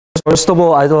First of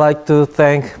all, I'd like to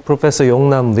thank Professor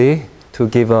Yongnam Lee to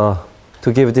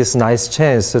give this nice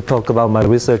chance to talk about my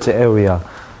research area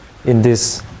in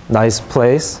this nice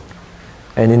place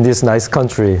and in this nice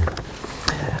country.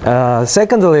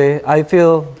 Secondly, I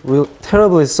feel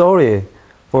terribly sorry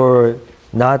for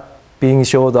not being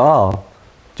showed up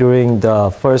during the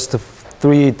first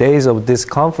 3 days of this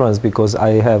conference because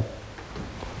I have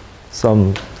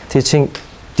some teaching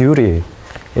duty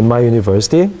in my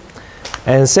university.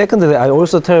 And secondly, I'm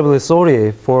also terribly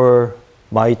sorry for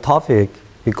my topic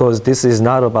because this is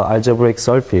not about algebraic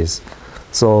surface.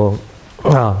 So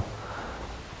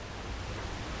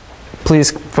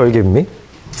please forgive me.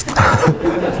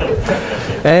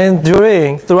 And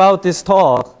throughout this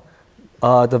talk,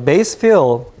 the base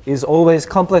field is always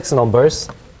complex numbers.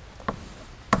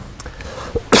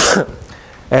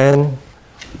 And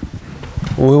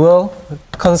we will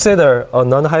consider a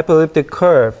non-hyperelliptic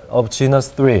curve of genus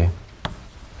 3.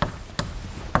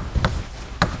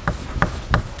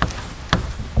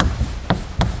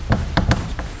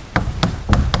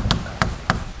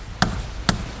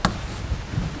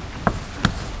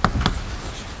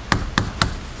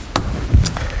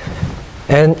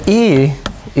 And E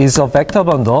is a vector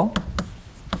bundle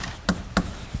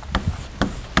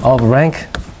of rank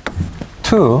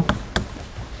 2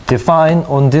 defined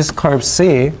on this curve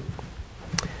C.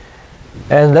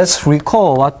 And let's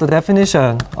recall what the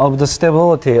definition of the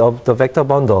stability of the vector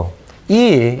bundle.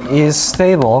 E is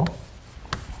stable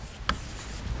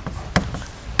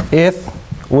if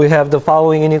we have the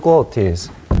following inequalities.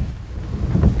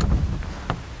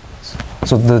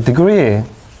 So the degree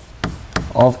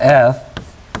of F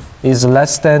is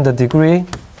less than the degree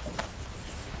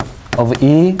of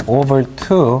E over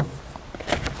 2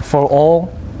 for all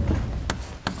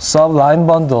subline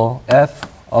bundle F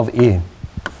of E.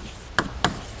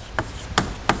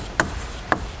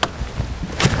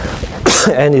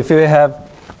 And if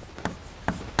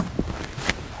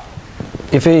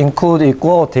we include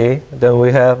equality, then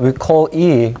we call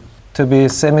E to be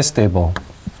semi-stable.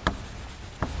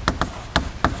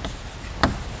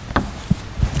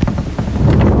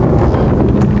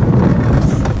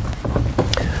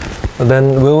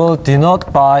 Then we will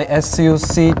denote by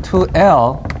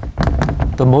SUC2L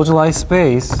the moduli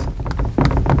space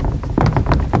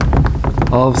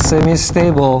of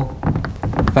semi-stable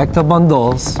vector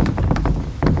bundles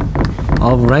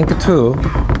of rank 2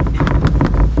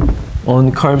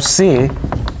 on curve C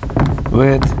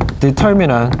with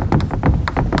determinant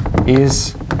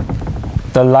is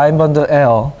the line bundle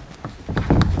L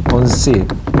on C.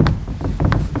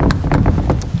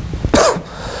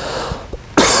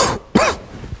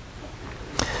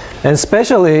 And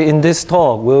especially in this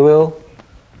talk, we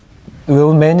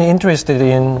will mainly interested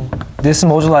in this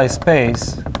moduli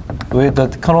space with the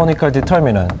canonical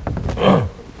determinant.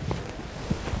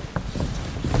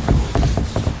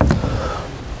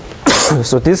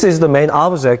 So this is the main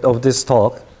object of this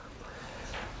talk.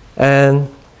 And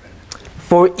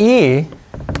for E,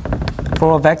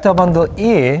 for a vector bundle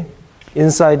E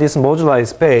inside this moduli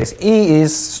space, E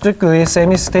is strictly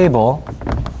semi-stable.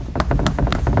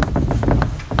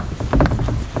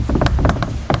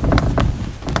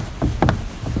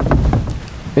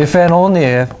 If and only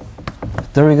if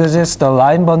there exists a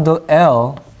line bundle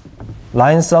L,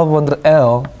 line subbundle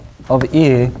L of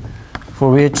E for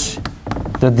which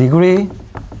the degree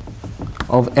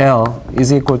of L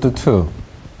is equal to 2.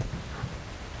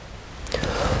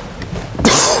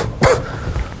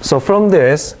 So from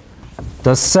this,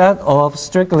 the set of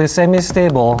strictly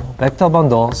semi-stable vector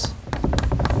bundles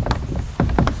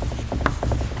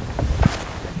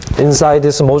inside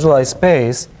this moduli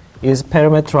space is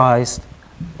parametrized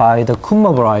by the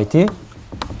Kumma variety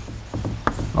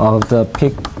of the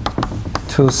peak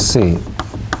 2C,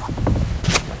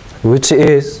 which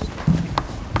is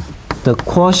the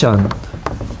quotient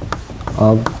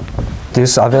of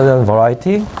this abelian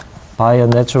variety by a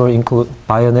natural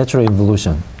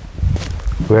involution,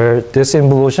 where this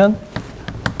involution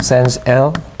sends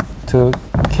L to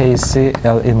KC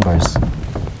L inverse.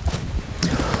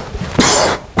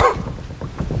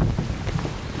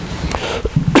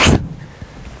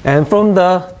 And from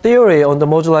the theory on the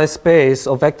moduli space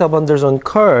of vector bundles on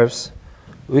curves,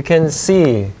 we can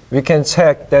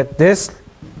check that this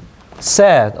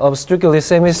set of strictly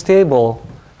semi-stable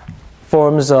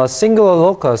forms a singular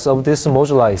locus of this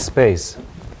moduli space.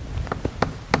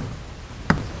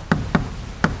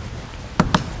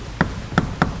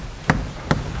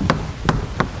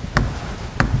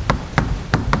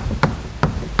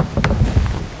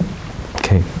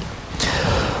 Okay.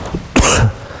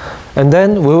 And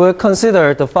then we will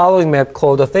consider the following map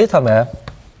called the theta map.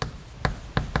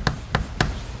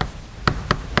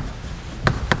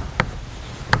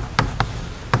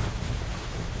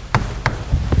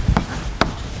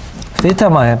 theta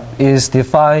map is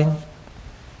defined.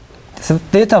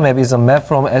 Theta map is a map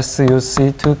from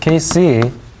SUC to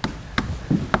KC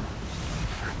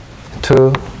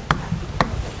to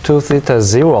 2 theta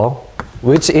 0,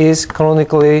 which is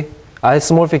canonically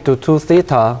isomorphic to 2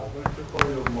 theta.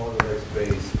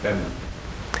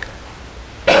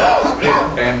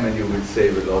 M, and you will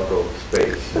save a lot of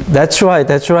space. That's right,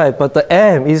 that's right. But the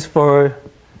M is for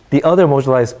the other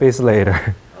moduli space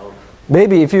later. Okay.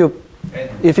 Maybe if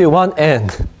you want N.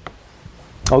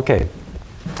 Okay.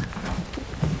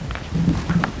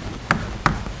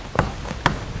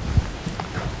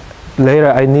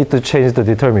 Later I need to change the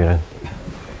determinant.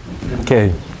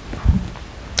 Okay.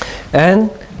 And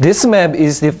this map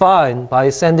is defined by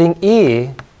sending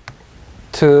E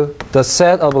to the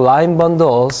set of line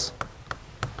bundles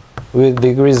with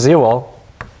degree 0,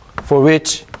 for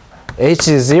which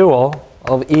H0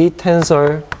 of E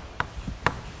tensor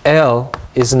L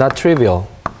is not trivial.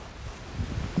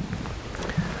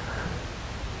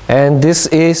 And this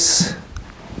is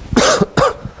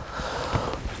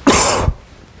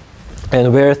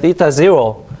and where theta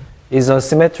 0 is a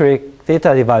symmetric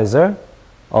theta divisor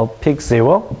of peak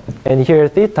 0, and here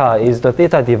theta is the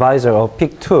theta divisor of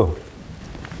peak 2.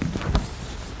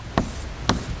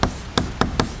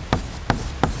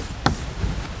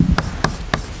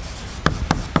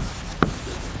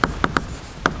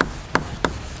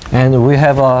 And we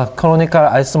have a canonical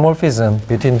isomorphism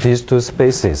between these two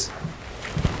spaces.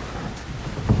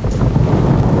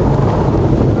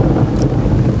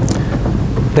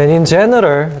 Then in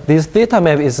general, this theta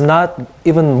map is not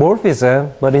even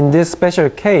morphism, but in this special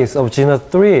case of genus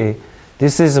 3,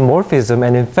 this is morphism,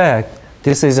 and in fact,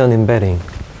 this is an embedding.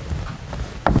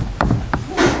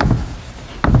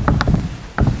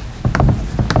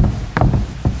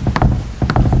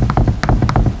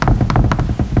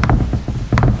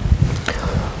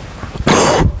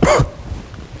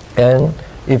 And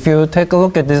if you take a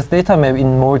look at this theta map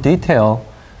in more detail,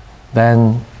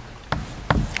 then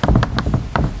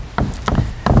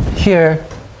here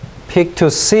peak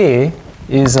to C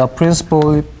is a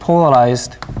principally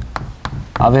polarized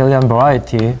abelian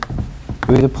variety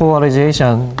with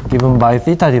polarization given by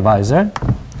theta divisor,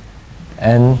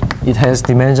 and it has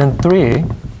dimension 3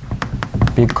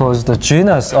 because the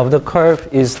genus of the curve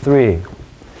is 3.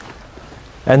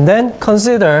 And then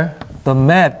consider the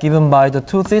map given by the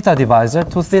 2 theta divisor,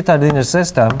 2 theta linear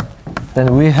system.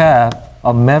 Then we have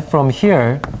a map from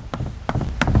here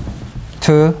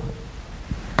to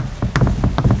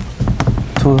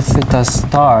 2 theta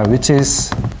star, which is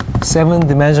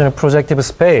 7-dimensional projective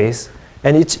space,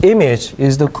 and each image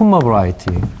is the Kumma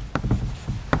variety.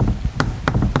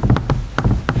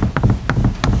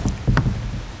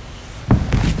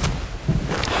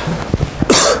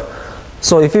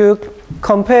 So if you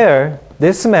compare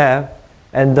this map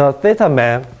and the theta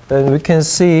map, then we can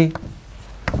see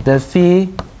that phi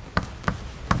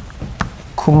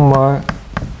Kumma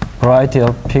variety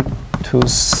of peak to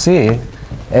C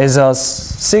as a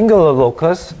singular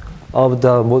locus of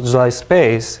the moduli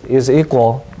space is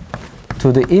equal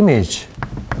to the image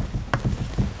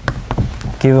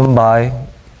given by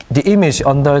the image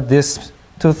under this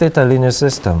 2 theta linear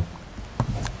system.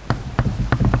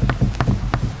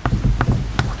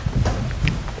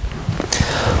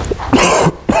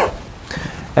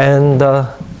 And the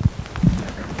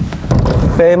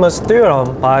famous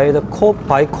theorem by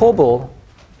Coble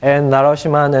and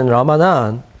Narasimhan and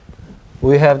Ramanan,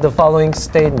 we have the following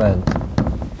statement.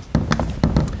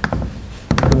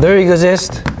 There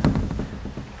exists,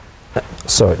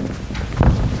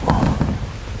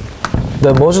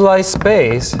 the moduli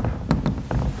space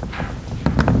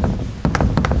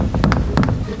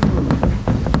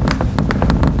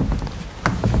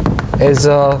is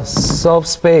a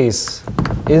subspace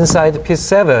inside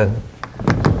P7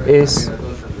 is. I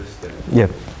don't understand.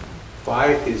 Yep. Phi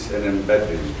is an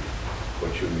embedding.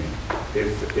 What you mean?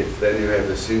 If then you have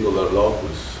a singular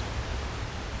locus.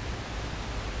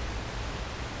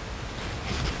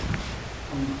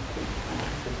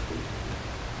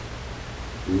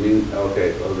 You mean,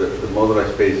 okay, well, the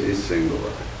moduli space is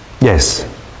singular. Yes.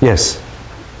 Yes.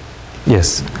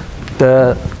 Yes.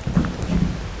 The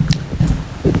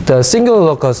singular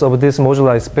locus of this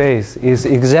moduli space is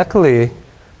exactly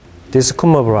this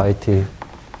Kumma variety.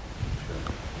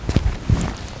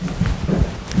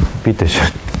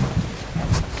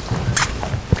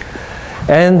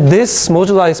 And this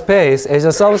moduli space as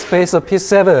a subspace of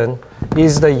P7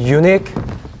 is the unique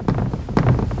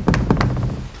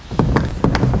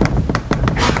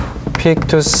peak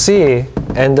to C,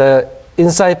 and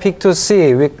inside peak to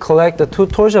C we collect the 2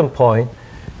 torsion points,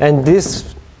 and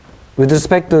this with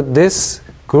respect to this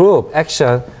group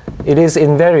action, it is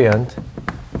invariant.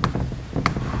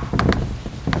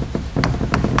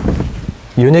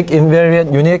 Unique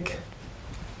invariant, unique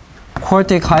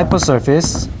quartic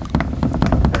hypersurface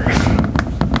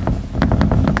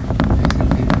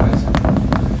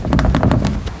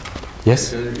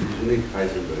yes? Unique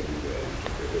Heisenberg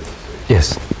invariant.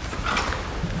 Yes.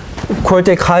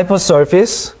 Quartic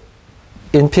hypersurface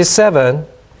in P7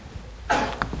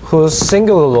 whose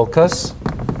singular locus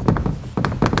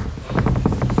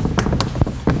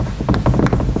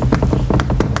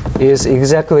is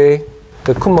exactly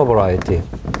the Kummer variety.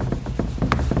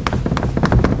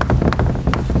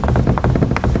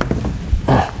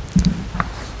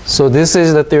 So this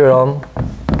is the theorem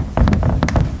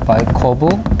by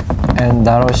Coble and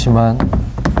Naroshiman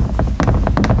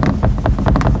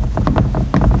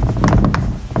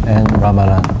and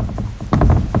Ramanan.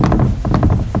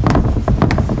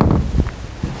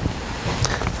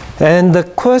 And the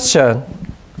question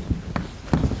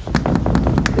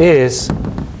is,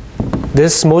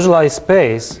 this moduli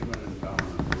space,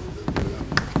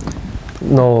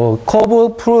 no, Coble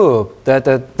proved that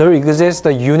there exists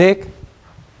a unique.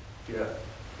 Yeah.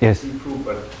 Yes. He proved,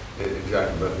 but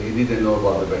exactly, but he didn't know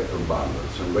about the vector bundle.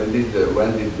 So when did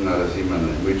Narasimhan,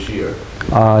 in which year?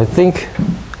 I think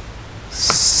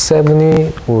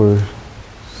 70 or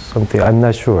something. I'm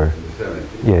not sure. In the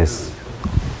 70s. Yes.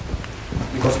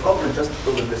 Because Coble just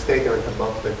proved the statement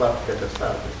about the quartic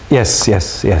surface. Yes.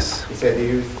 Yes. Yes. He said he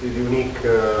used the unique,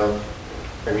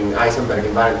 Heisenberg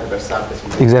invariant per surface.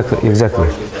 Exactly. Exactly.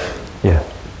 Yeah.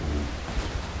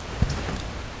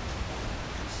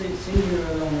 Singular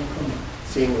along the Kummer.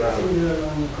 Singular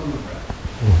Along the Kummer.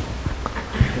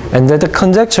 And then the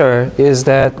conjecture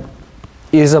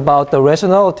is about the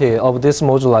rationality of this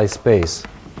moduli space.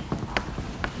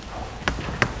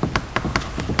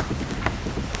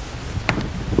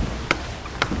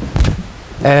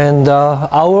 And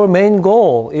our main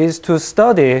goal is to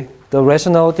study the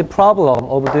rationality problem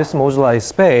of this moduli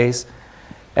space.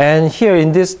 And here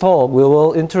in this talk, we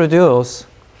will introduce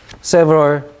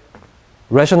several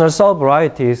rational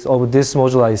subvarieties of this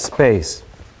moduli space.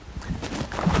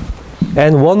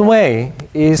 And one way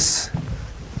is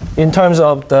in terms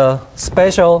of the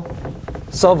special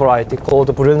subvariety called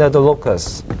the Brunet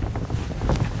locus.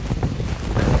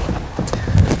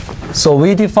 So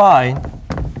we define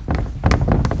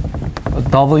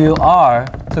WR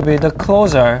to be the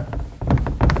closure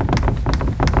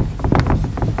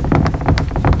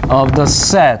of the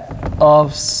set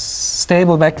of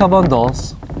stable vector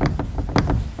bundles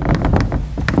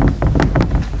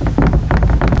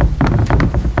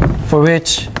for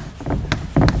which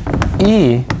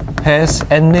E has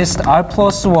at least R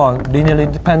plus 1 linearly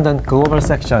independent global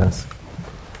sections.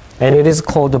 And it is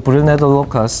called the Brunet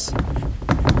locus.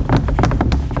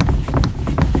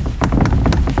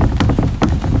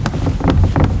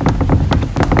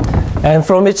 And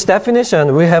from its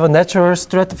definition, we have a natural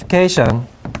stratification.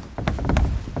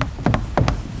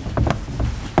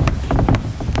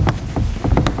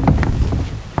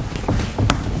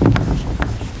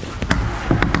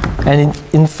 And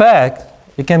in fact,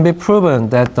 it can be proven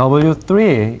that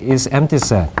W3 is empty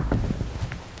set.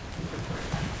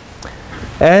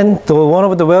 And one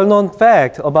of the well-known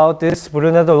facts about this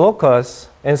Brunet locus,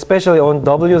 and especially on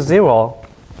W0,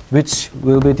 which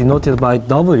will be denoted by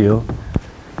W,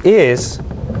 is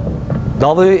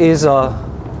W is a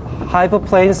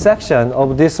hyperplane section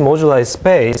of this moduli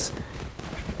space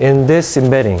in this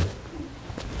embedding.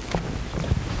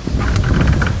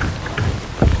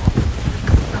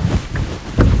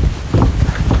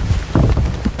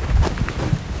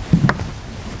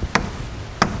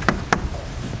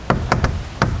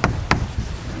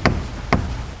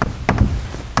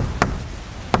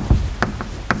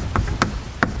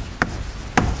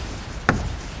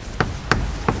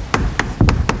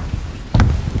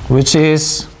 Which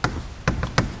is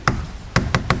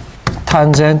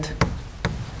tangent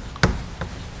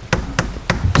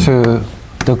to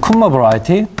the Kummer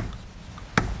variety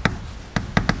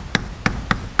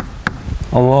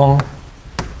along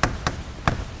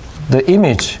the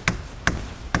image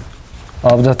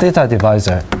of the theta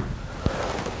divisor.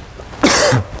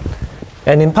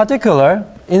 And in particular,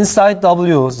 inside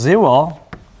W0,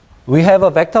 we have a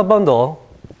vector bundle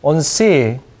on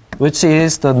C, which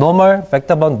is the normal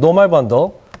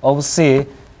bundle of C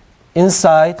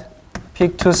inside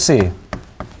peak to C.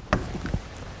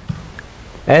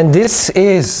 And this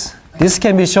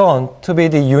can be shown to be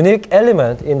the unique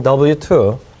element in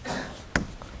W2.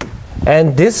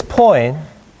 And this point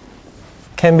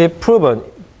can be proven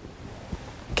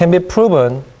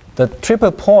the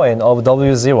triple point of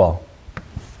W0.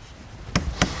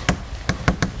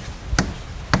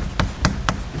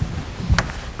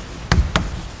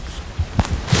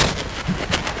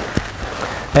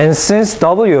 And since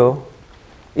W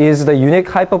is the unique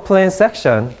hyperplane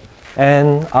section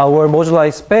and our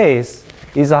moduli space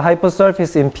is a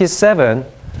hypersurface in P7,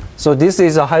 so this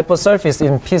is a hypersurface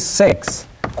in P6,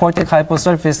 quartic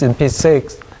hypersurface in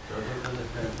P6.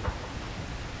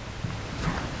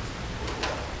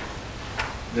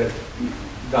 The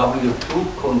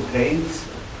W2 contains a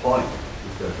point. Is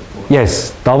that the point?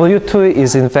 Yes, W2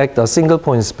 is in fact a single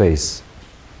point space.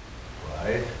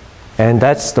 Right. And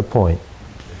that's the point.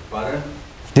 Pardon?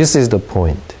 This is the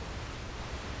point.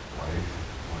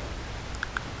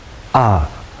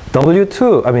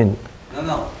 W2, I mean,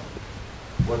 No.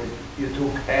 What you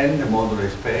took n the modular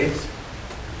space.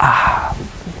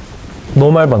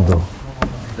 노말 방도.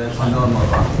 That's normal.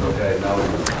 Okay, now we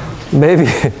know. Maybe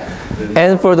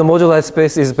N for the moduli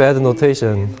space is bad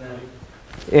notation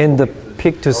in the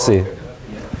peak to C.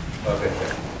 Okay.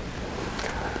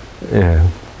 Yeah.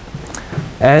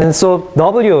 And so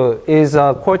W is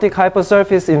a quartic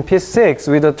hypersurface in P6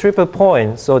 with a triple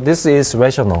point. So this is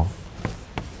rational.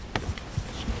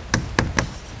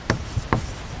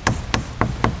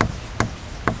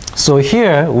 So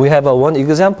here we have one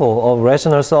example of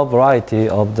rational subvariety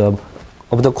of the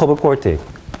Coble quartic.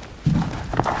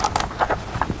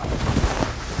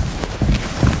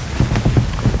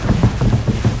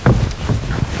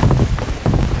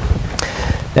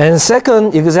 And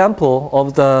second example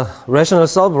of the rational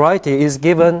subvariety is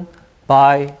given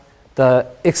by the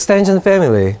extension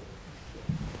family.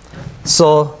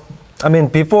 So, I mean,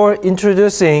 before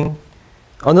introducing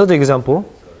another example,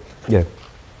 yeah.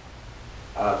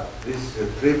 This is a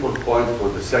triple point for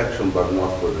the section, but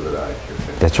not for the variety.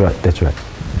 Okay. That's right, that's right.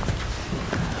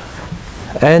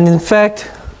 And in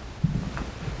fact,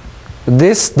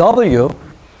 this W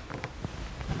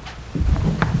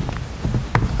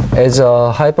as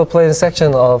a hyperplane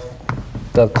section of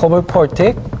the Coble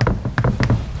quartic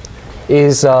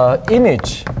is an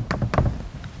image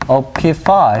of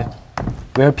P5,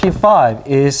 where P5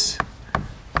 is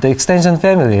the extension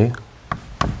family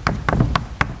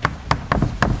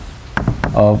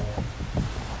of.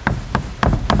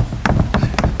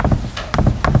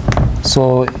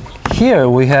 So here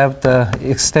we have the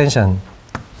extension.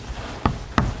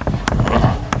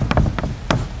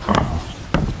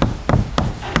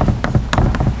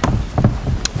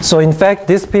 So in fact,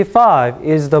 this P5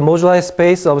 is the moduli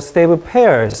space of stable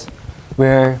pairs,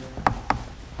 where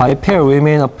by pair we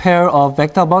mean a pair of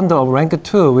vector bundle of rank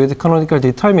 2 with canonical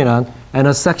determinant and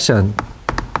a section.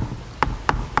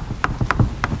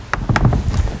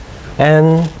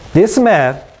 And this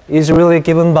map is really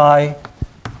given by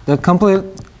the complete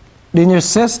linear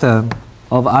system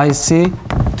of IC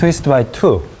twisted by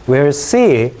 2, where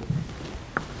C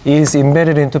is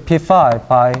embedded into P5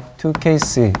 by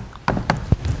 2KC.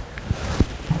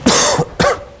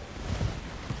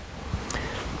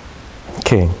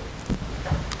 Okay,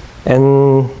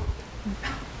 and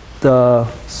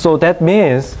so that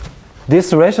means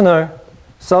this rational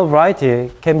subvariety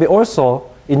can be also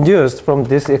induced from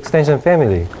this extension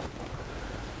family.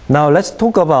 Now let's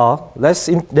talk about, let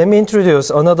me introduce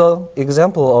another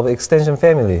example of extension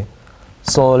family.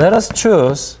 So let us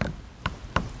choose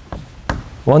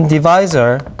one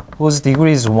divisor whose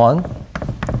degree is 1.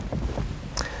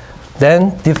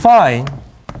 Then define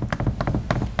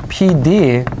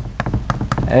PD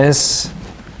as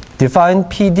define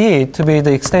PD to be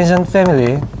the extension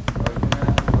family.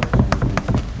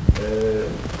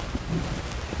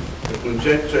 The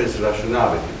conjecture is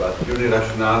rationality, but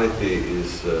unirationality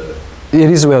is... It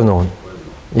is well known.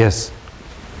 Yes.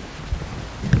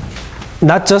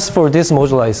 Not just for this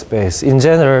moduli space. In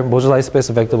general, moduli space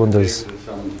of vector bundles.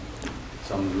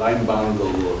 Some line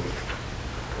bundle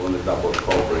on the top of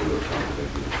Coble or something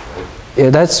like this, right? Yeah,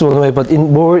 that's one way, but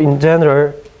more in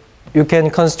general, you can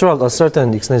construct a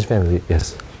certain extension family,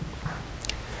 yes.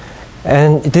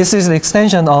 And this is the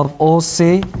extension of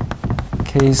OC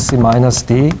KC minus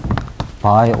D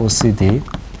by OCD.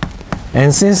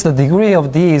 And since the degree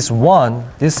of D is 1,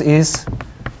 this is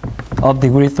of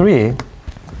degree 3.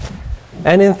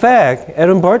 And in fact,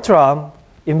 Aaron Bertram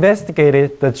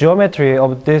investigated the geometry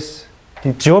of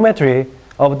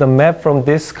the map from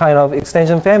this kind of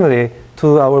extension family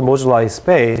to our moduli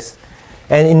space.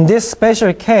 And in this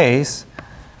special case,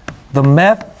 the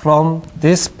map from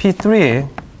this P3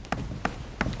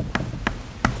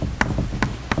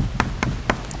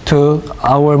 to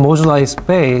our moduli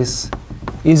space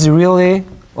is really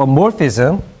a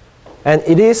morphism, and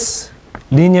it is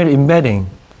linear embedding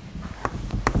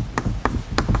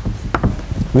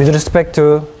with respect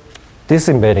to this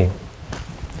embedding.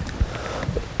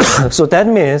 So that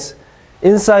means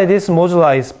inside this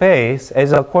moduli space,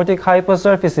 as a quartic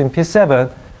hypersurface in P7,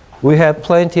 we have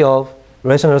plenty of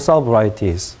rational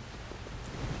subvarieties.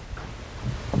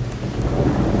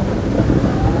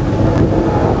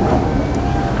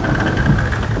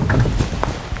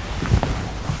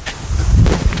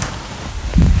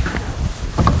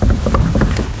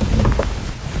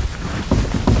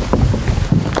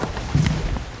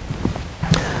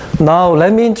 Now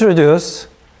let me introduce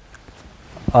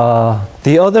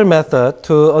the other method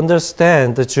to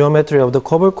understand the geometry of the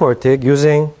Coble quartic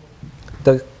using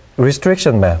the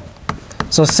restriction map.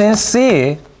 So since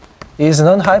C is a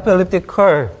non-hyperelliptic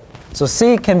curve, so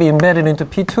C can be embedded into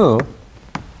P2.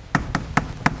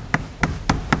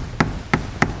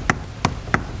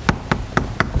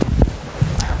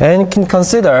 And can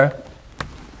consider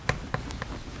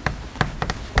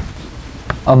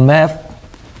a map,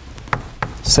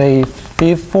 say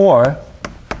P4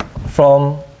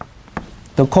 from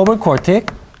the Coble quartic,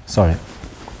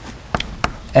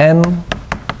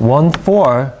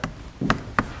 M14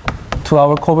 to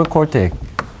our Coble quartic,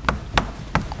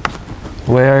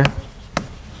 where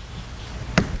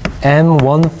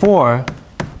M14,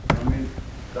 I mean,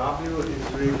 W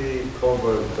is really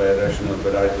covered by a rational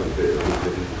variety of the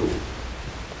two.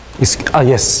 is,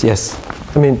 yes.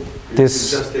 I mean, You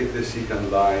this. just take the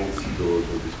secant lines to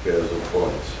these pairs of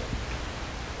points.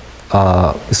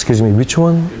 Excuse me, which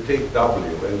one? You take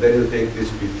W, and then you take this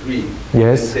P3.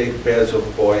 Yes. And take pairs of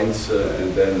points,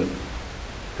 and then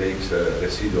takes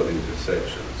residual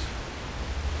intersections.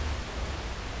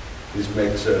 This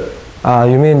makes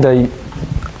You mean the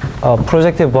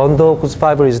projective bundle whose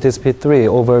fiber is this P3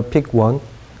 over pick 1? I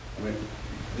mean,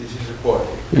 this is a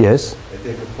quartic. Yes. I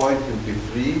take a point in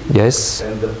P3 Yes.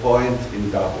 and the point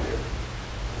in W.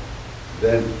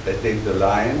 Then I take the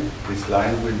line, this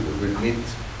line will meet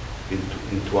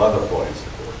into other points.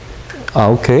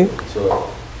 Okay. So,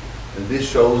 and this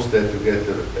shows that you get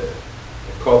a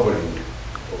covering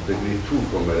of degree 2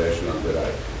 from a rational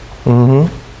variety.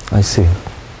 I see.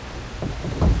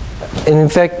 And in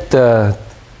fact,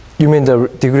 you mean the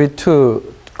degree 2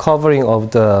 covering of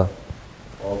the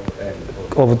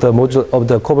module of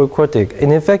the Coble quartic.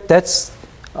 And in fact, that's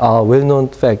a well-known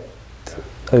fact.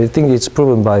 I think it's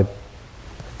proven by,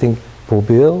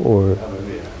 Coble or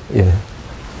yeah.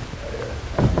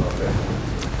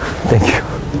 Thank you.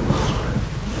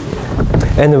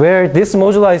 And where this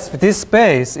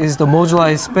space is the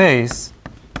moduli space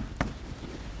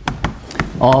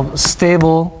of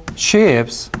stable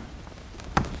shapes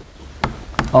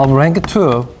of rank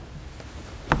 2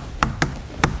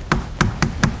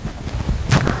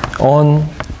 on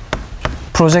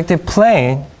projective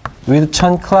plane with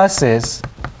Chern classes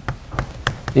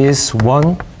is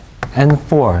 1 and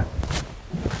 4.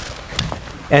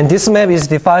 And this map is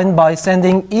defined by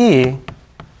sending E,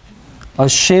 a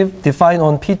shape defined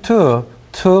on P2,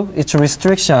 to its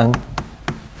restriction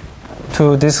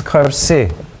to this curve C.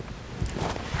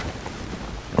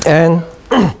 And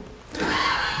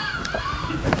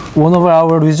one of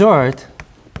our result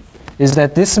is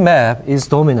that this map is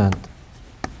dominant.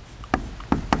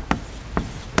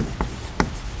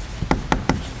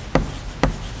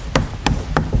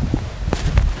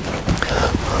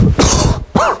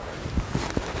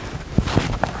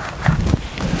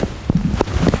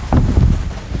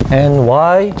 And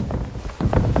why?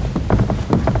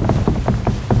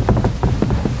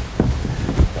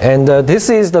 And this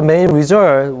is the main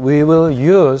result we will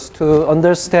use to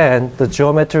understand the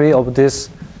geometry of this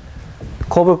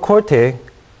Coble quartic,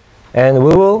 and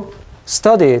we will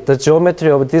study the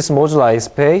geometry of this moduli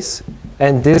space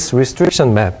and this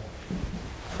restriction map.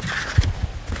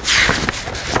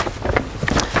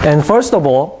 And first of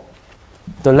all,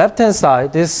 the left-hand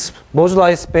side, this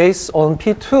moduli space on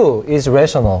P2 is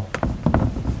rational.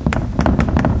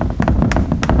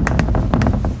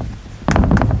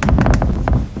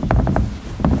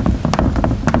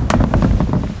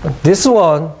 This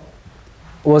one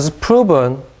was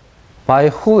proven by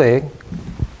Hulig,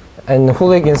 and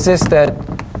Hulig insists that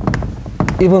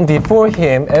even before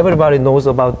him, everybody knows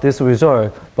about this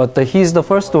result, but he's the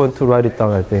first one to write it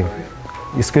down, I think.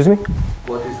 Excuse me?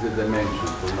 What is the dimension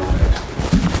for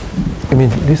non-expert? I mean,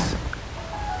 this?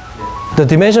 The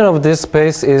dimension of this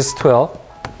space is 12.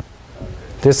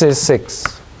 This is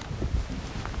 6.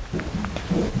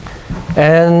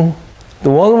 And the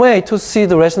one way to see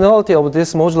the rationality of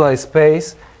this moduli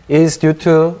space is due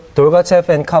to Dolgachev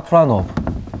and Kapranov.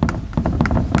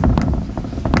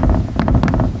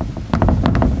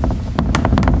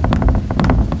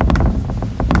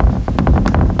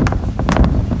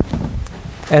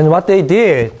 And what they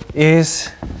did is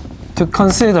to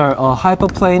consider a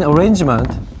hyperplane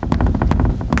arrangement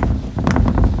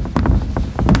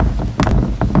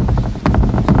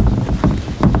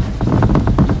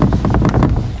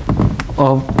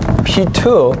of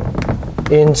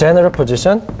P2 in general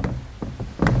position,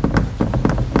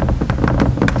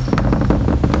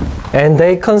 and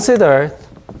they consider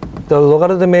the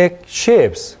logarithmic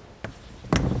shifts.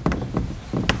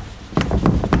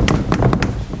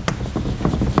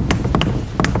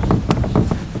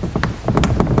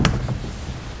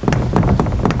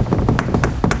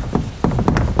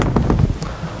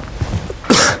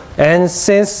 And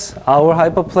since our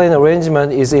hyperplane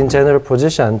arrangement is in general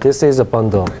position, this is a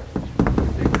bundle.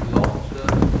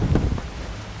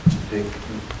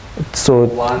 So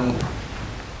One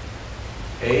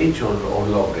H or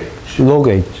log H? log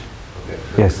H. Okay,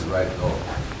 so Yes. you write log.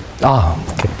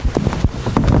 Okay.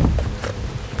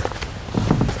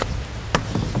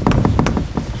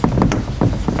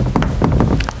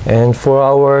 And for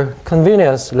our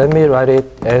convenience, let me write it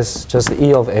as just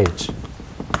E of H.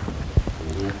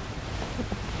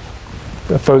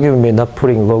 Forgive me not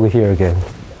putting log here again.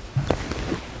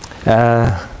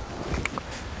 And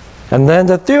then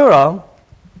the theorem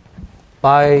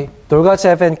by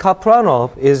Dolgachev and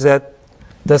Kapranov is that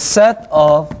the set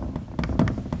of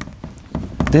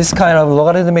this kind of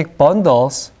logarithmic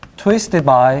bundles twisted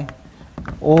by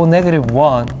O negative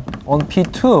 1 on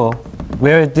P2,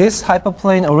 where this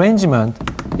hyperplane arrangement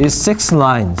is 6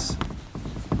 lines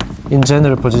in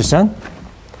general position.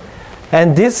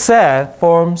 And this set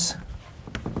forms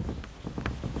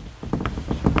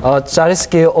a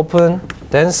Zariski open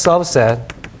dense subset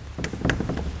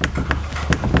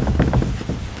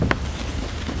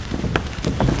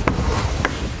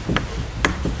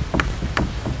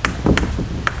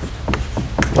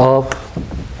of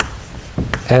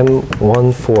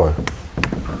M14.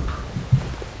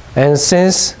 And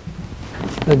since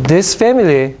this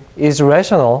family is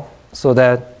rational, so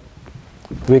that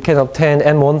we can obtain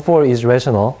M14 is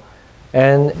rational,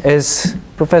 and as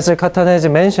Professor Catanese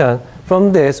mentioned,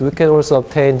 from this we can also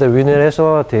obtain the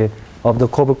unilaterality of the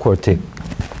Coble quartic.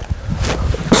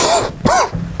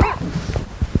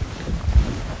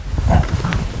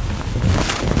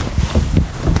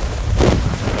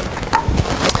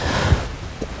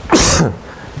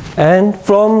 And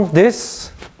from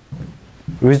this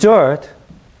result,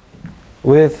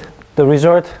 with the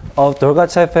result of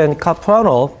Dolgachev and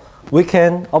Kapranov, we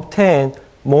can obtain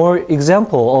more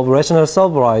example of rational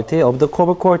subvariety of the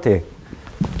Coble quartic.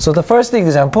 So the first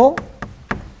example,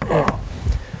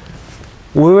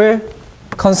 we will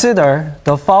consider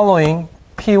the following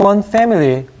P1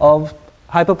 family of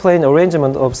hyperplane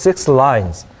arrangement of 6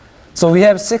 lines. So we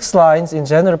have 6 lines in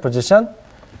general position.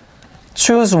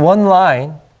 Choose one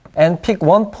line and pick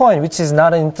one point which is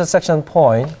not an intersection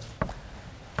point,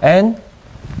 and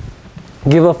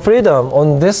give a freedom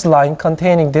on this line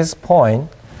containing this point,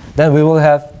 then we will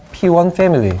have P1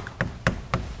 family.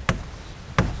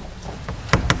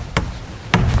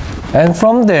 And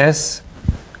from this,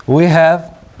 we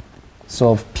have,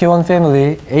 so P1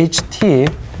 family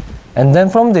HT, and then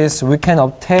from this we can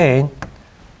obtain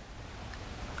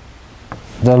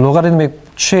the logarithmic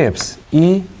shifts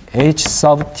E H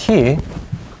sub T,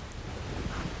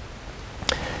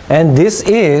 and this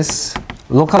is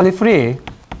locally free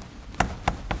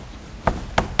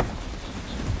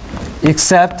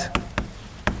except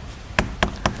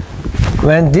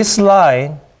when this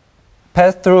line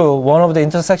pass through one of the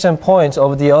intersection points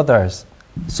of the others.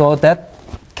 So that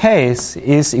case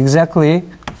is exactly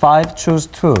 5 choose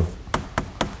 2,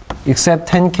 except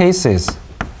 10 cases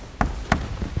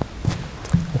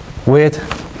with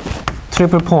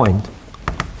triple point.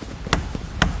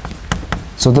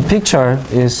 So the picture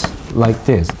is like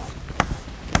this.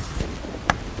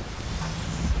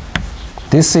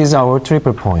 This is our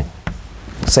triple point,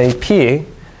 say P.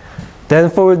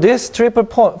 Then for this triple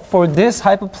point, for this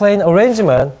hyperplane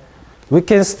arrangement, we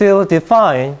can still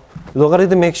define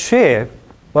logarithmic shift,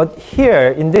 but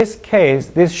here in this case,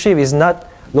 this shift is not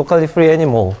locally free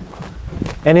anymore.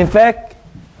 And in fact,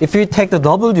 if you take the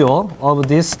W of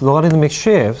these logarithmic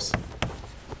shifts,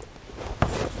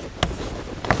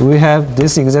 we have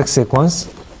this exact sequence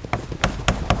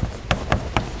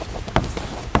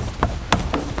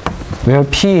where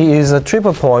P is a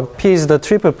triple point, P is the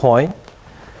triple point,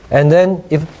 and then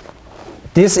if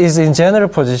this is in general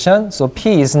position, so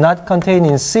P is not contained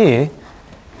in C,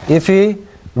 if we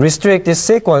restrict this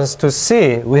sequence to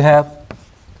C, we have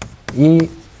E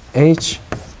H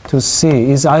to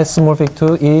C is isomorphic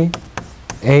to E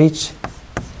H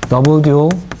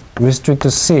W restrict to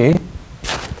C.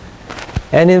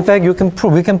 And in fact,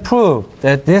 we can prove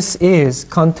that this is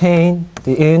contained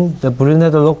in the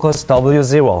Brunet locus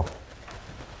W0.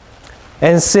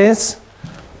 And since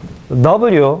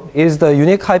W is the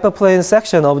unique hyperplane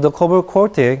section of the Coble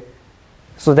quartic,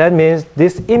 so that means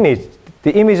this image,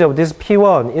 the image of this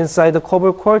P1 inside the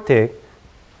Coble quartic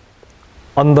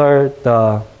under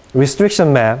the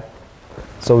restriction map.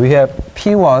 So we have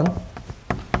P1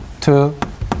 to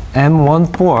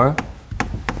M14,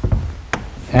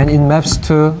 and it maps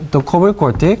to the Coble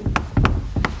quartic.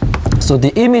 So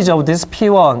the image of this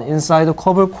P1 inside the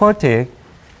Coble quartic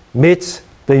meets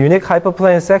the unique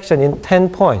hyperplane section in 10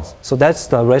 points. So that's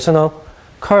the rational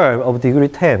curve of degree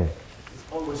 10. It's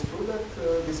always true that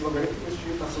these logarithmic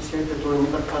sheets associated to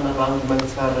unique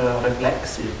arrangements are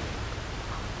reflexive.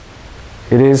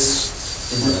 It is.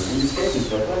 In this case,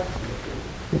 it's right?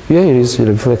 Yeah, it is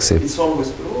reflexive. It's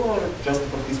always true, or just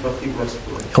for this particular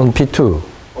student? On P2.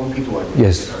 On P2, I mean.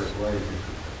 Yes.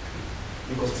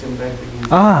 Because it's in bank begins.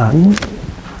 Ah.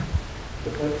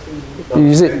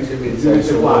 Is it?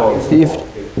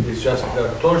 It's just the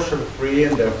torsion free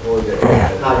and therefore the.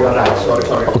 You're right.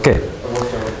 Sorry. Okay.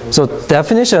 So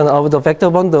definition of the vector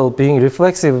bundle being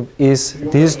reflexive is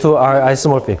these two are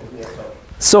isomorphic.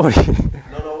 Sorry.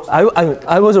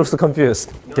 I was also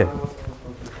confused. Okay.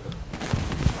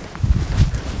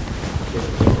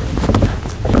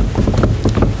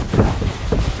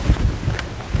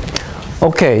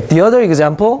 Okay, the other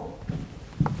example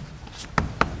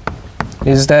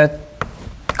is that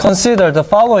consider the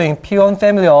following P1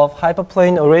 family of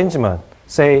hyperplane arrangement.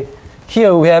 Say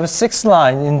here we have 6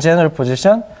 lines in general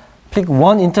position. Pick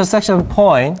one intersection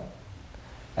point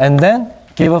and then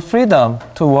give a freedom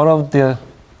to one of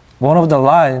the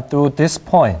line through this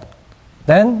point.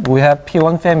 Then we have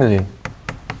P1 family.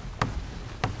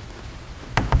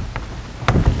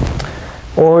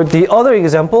 Or the other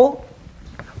example,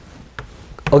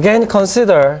 again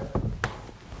consider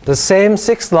the same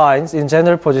 6 lines in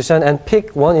general position and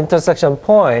pick one intersection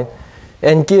point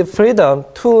and give freedom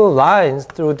 2 lines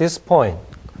through this point.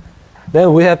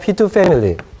 Then we have P2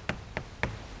 family.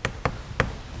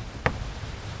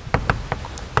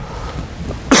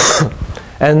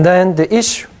 And then the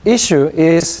issue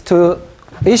is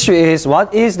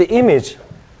what is the image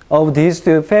of these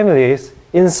two families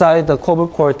inside the Coble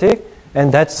quartic,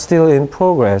 and that's still in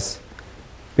progress.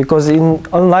 Because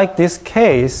unlike this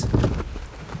case,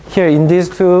 here in these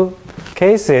two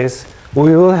cases,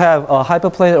 we will have a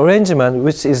hyperplane arrangement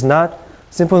which is not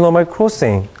simple normal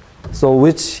crossing, so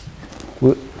which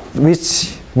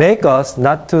make us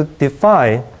not to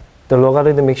define the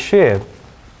logarithmic shift.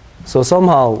 So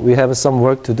somehow we have some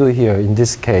work to do here in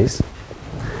this case.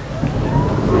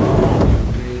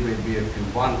 Maybe a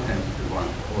P1 times P1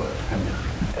 or family.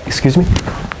 Excuse me?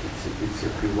 It's a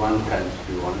P1 times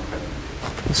P1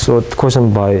 family. So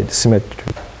question by symmetry.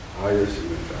 Higher symmetry.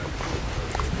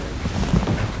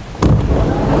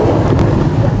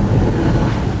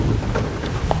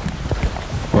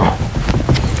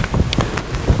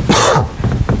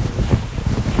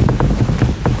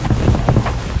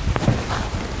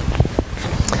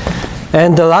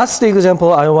 And the last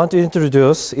example I want to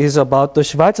introduce is about the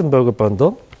Schwarzenberger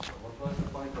bundle. What was the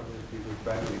point of this P2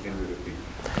 family? Can you repeat?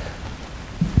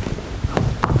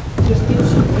 Just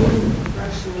gives you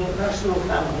new rational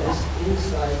families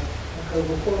inside a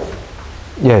Coble quartic.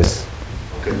 Yes.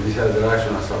 Okay, these are the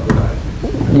rational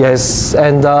subvarieties. Yes,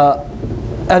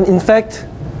 and in fact,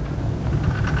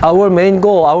 our main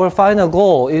goal, our final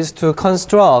goal, is to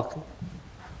construct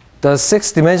the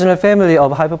 6-dimensional family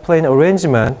of hyperplane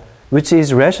arrangement, which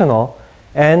is rational,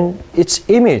 and its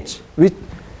image.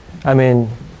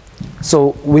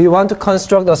 So we want to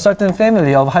construct a certain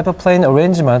family of hyperplane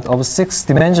arrangement of 6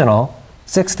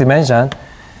 dimension,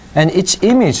 and its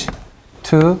image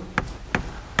to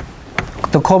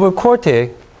the Coble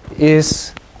quartic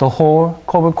is the whole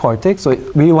Coble quartic. So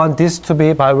we want this to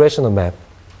be birational map.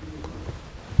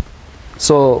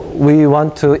 So we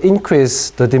want to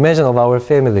increase the dimension of our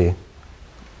family.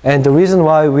 And the reason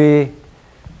why we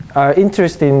are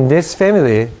interested in this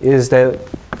family is that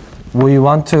we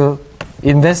want to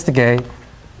investigate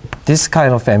this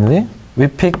kind of family. We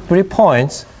pick 3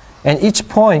 points, and each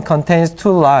point contains 2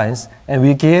 lines, and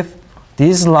we give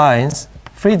these lines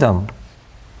freedom.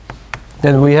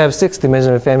 Then we have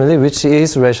 6-dimensional family, which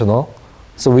is rational.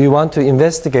 So we want to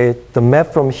investigate the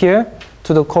map from here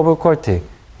to the Coble quartic,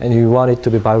 and we want it to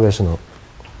be birational.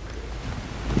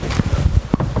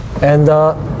 And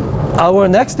our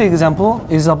next example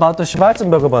is about the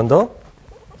Schwarzenberger bundle.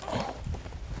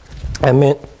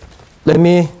 Let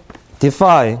me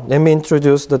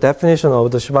introduce the definition of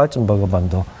the Schwarzenberger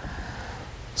bundle.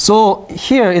 So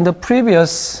here in the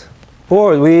previous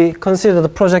board, we consider the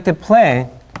projected plane.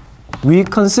 We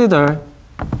consider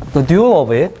the dual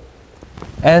of it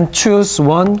and choose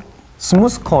one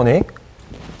smooth conic,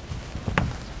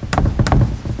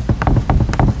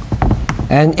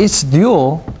 and its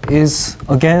dual is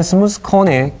again smooth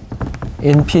conic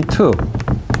in P2.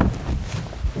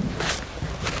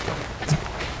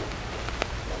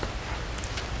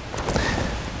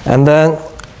 And then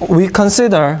we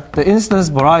consider the instance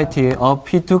variety of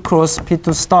P2 cross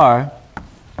P2 star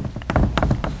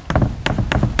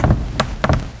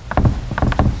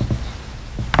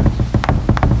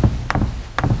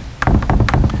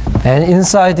and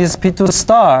inside this P2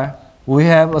 star we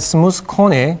have a smooth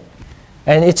conic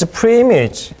and its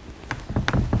preimage,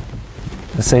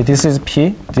 let's say this is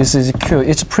P, this is Q,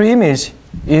 its preimage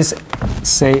is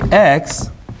say X,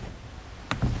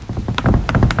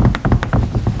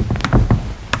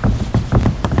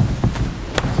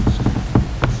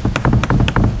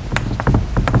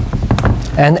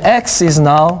 and X is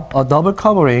now a double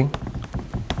covering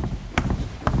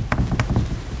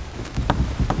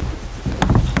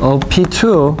of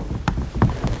P2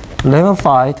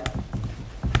 ramified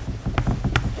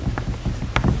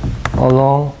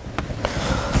along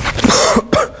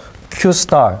Q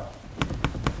star.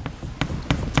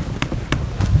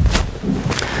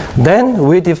 Then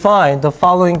we define the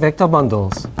following vector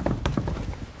bundles.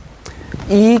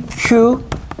 E, Q,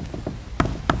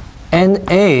 and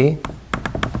A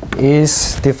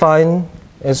is defined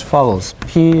as follows.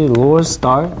 P lower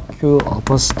star, Q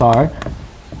upper star,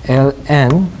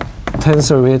 Ln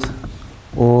tensor with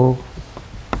O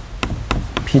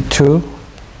P2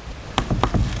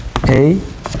 A,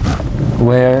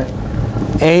 where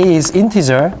A is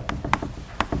integer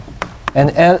and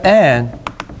Ln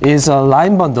is a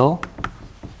line bundle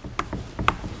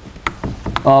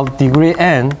of degree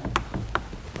n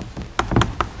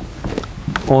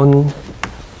on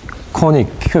conic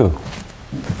Q.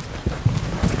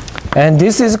 And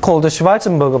this is called the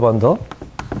Schwarzenberger bundle.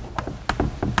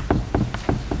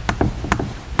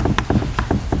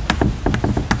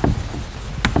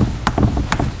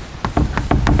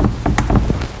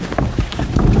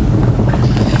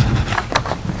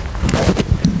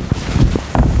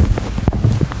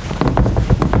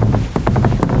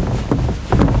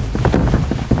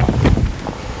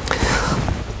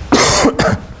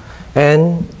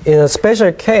 And in a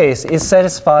special case,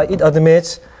 it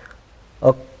admits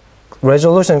a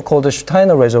resolution called the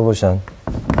Steiner resolution.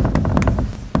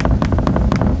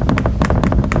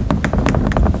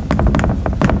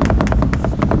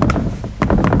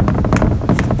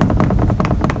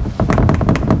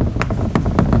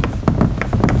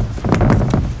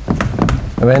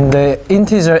 When the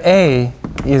integer a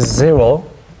is 0,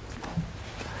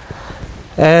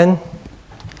 and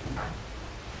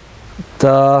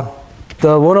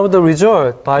one of the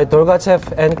results by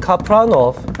Dolgachev and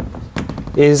Kapranov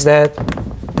is that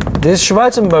this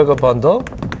Schwarzenberger bundle,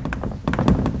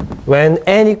 when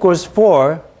n equals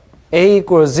 4, a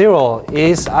equals 0,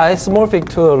 is isomorphic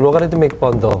to a logarithmic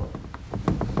bundle,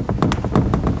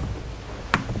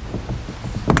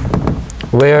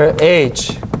 where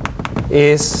h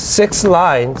is 6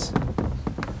 lines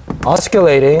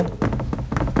osculating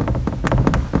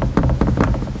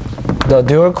the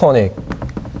dual conic.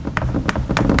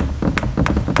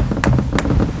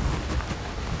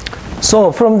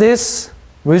 So from this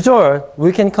result,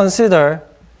 we can consider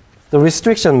the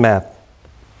restriction map.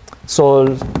 So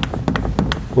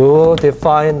we will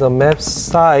define the map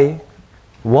psi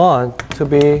 1 to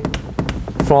be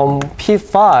from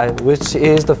P5, which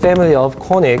is the family of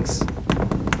conics,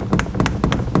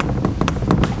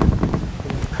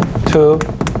 to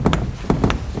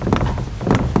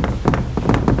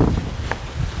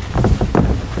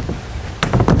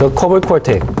the Coble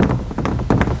quartic.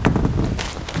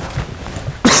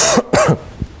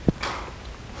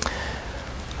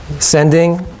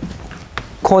 Sending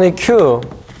conic Q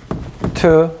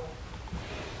to,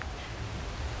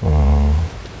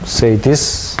 say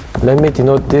this, let me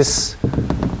denote this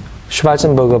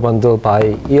Schwarzenberger bundle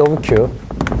by E of Q.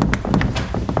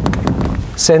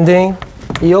 Sending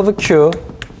E of Q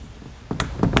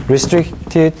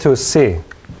restricted to C.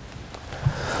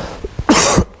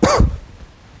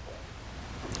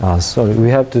 Sorry, we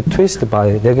have to twist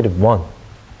by -1.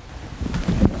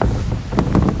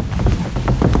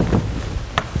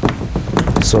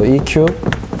 So EQ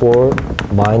 4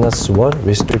 minus 1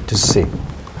 restrict to C.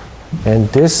 And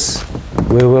this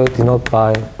we will denote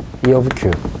by E of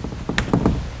Q.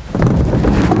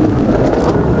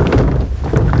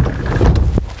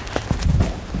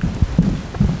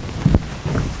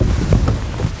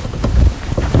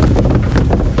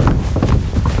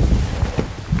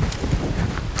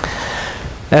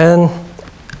 And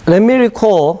let me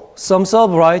recall some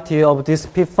subvariety of this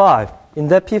P5. In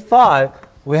that P5,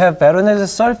 we have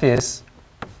Veronese surface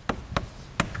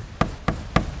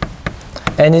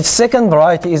And its second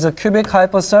variety is a cubic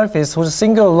hypersurface whose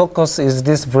singular locus is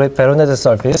this Veronese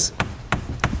surface.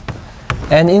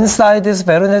 And inside this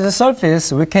Veronese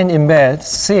surface, we can embed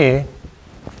C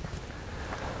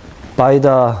by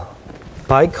the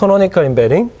bicanonical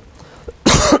embedding.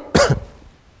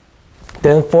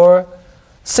 Then for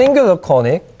singular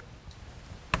conic,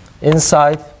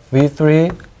 inside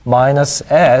V3 minus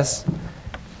S,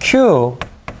 Q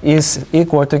is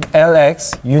equal to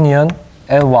Lx union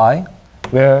Ly,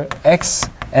 where X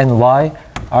and Y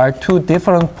are two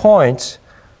different points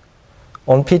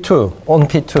on P2.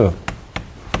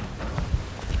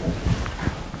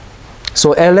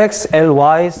 So Lx,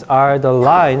 Ly's are the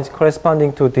lines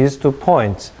corresponding to these 2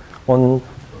 points on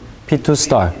P2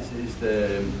 star. This is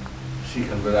the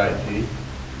second variety.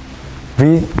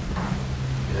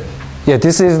 Yeah,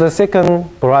 this is the second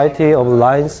variety of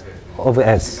lines of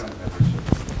S.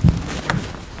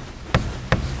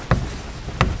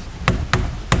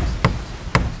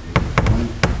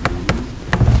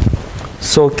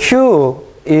 So Q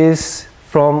is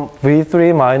from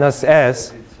V3 minus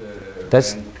S.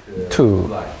 That's 2.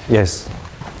 Yes.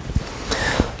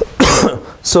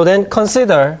 So then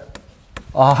consider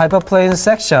a hyperplane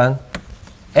section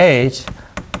H,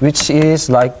 which is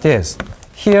like this.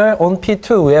 Here on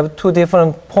P2, we have 2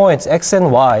 different points, X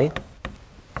and Y.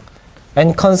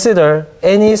 And consider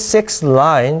any 6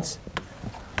 lines,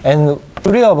 and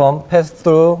 3 of them pass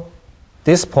through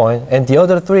this point, and the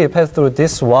other 3 pass through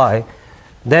this Y.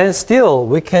 Then still,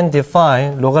 we can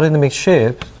define logarithmic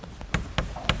shift.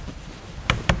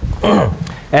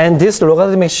 And this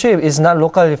logarithmic shift is not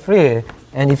locally free.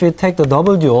 And if you take the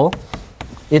double dual,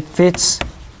 it fits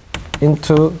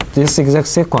into this exact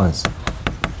sequence.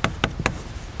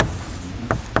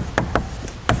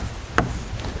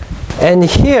 And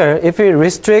here, if we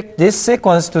restrict this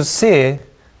sequence to C,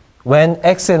 when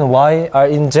X and Y are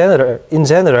in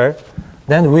general,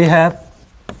 then we have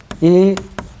E,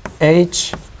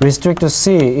 H restrict to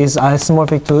C is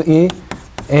isomorphic to E,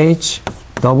 H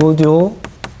double dual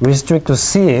restrict to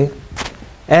C.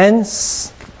 And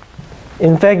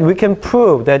in fact, we can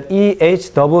prove that E,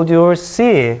 H double dual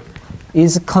C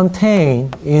is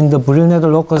contained in the Brunet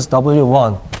locus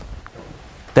W1.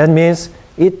 That means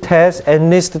it has at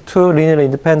least 2 linearly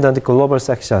independent global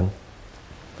sections.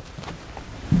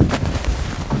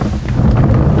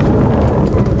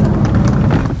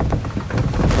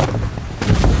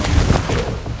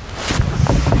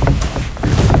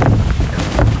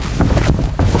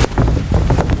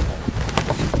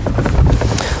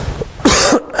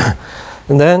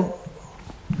 And then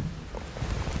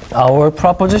our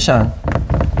proposition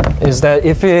is that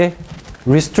if we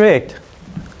restrict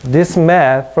this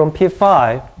map from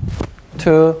P5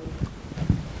 to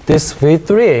this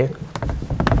V3,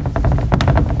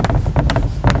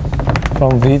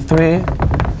 from V3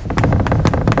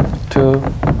 to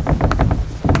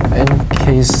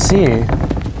NKC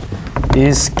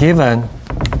is given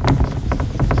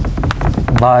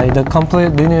by the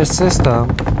complete linear system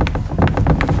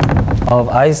of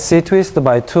IC twisted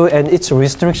by 2 and its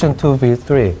restriction to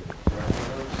V3.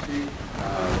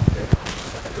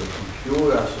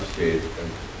 Q associate.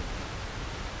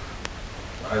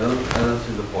 I don't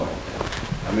see the point.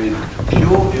 I mean, to Q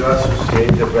you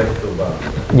associate the vector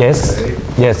boundary. Yes. Okay?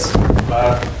 Yes.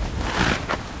 But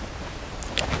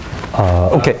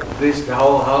okay. This,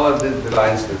 how are the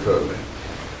lines determined?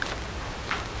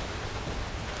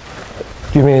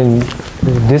 You mean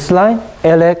this line,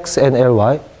 Lx and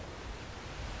Ly?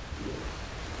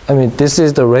 I mean, this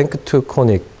is the rank 2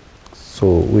 conic,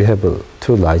 so we have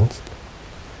 2 lines.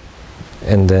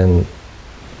 And then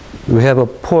we have a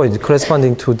point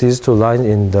corresponding to these 2 lines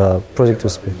in the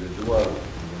projective space.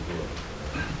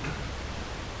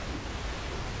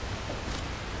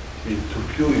 To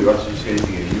Q you're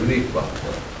associating a unique one.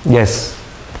 Yes.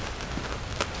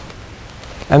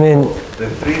 I mean, the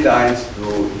 3 lines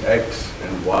to X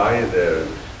and Y, they're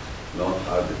not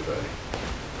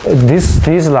arbitrary.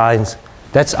 these lines,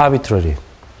 that's arbitrary.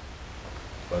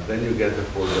 But then you get a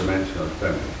 4-dimensional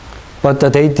family. But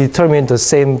they determine the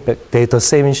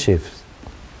same shift.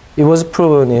 It was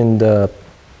proven in the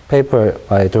paper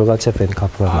by Dolgachev and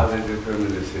Kaplanov. They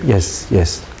determine the same Yes,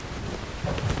 yes.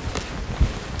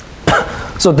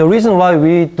 So the reason why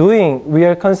we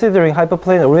are considering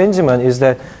hyperplane arrangement is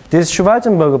that this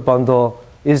Schwarzenberg bundle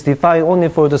is defined only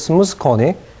for the smooth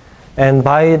conic, and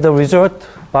by the result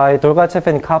by Dolgachev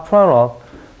and Kaplanov,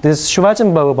 this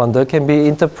Schwarzenberg bundle can be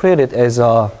interpreted as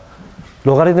a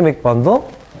logarithmic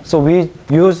bundle. So we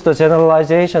use the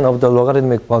generalization of the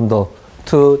logarithmic bundle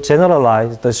to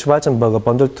generalize the Schwarzenberg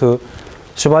bundle to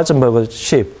Schwarzenberg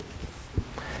shift.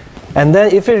 And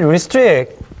then if we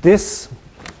restrict this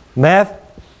map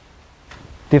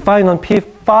defined on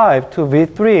P5 to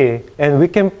V3, and we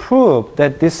can prove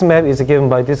that this map is given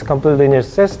by this complete linear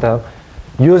system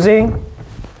using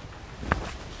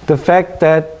the fact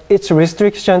that its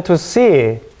restriction to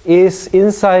C is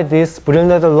inside this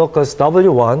Brunet locus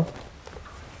W1.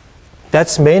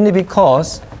 That's mainly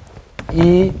because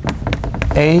E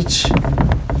H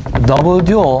double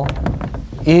dual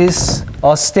is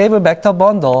a stable vector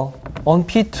bundle on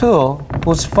P2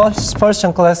 whose first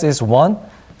Chern class is 1,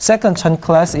 second Chern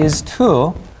class is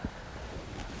 2.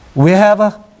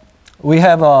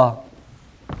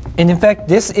 In fact,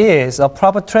 this is a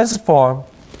proper transform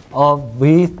of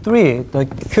V3, the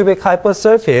cubic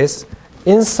hypersurface,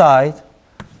 inside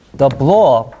the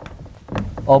blow-up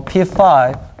of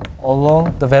P5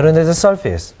 along the varynated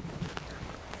surface.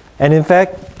 And in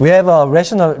fact, we have a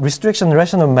restriction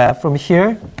rational map from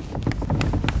here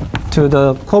to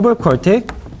the Coble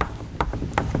quartic,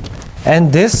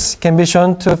 and this can be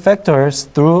shown to factors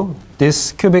through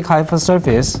this cubic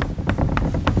hypersurface.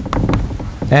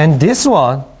 And this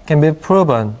one can be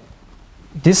proven.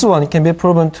 This one can be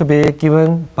proven to be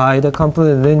given by the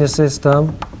complete linear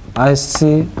system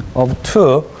IC of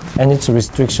 2 and its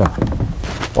restriction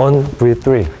on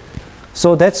V3.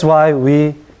 So that's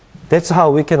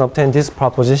how we can obtain this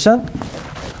proposition.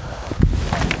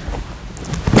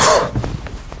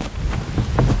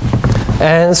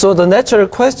 And so the natural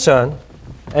question,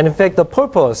 and in fact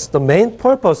the main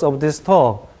purpose of this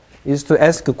talk is to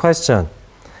ask a question.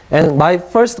 And our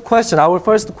first question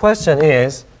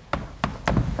is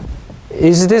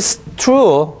this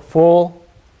true for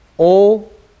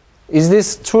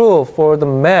the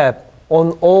map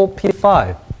on all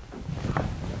P5?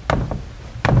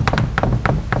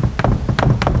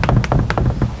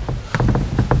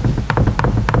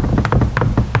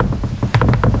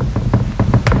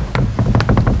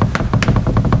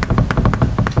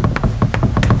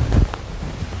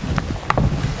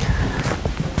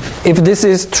 If this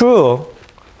is true,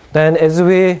 then as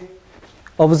we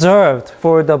observed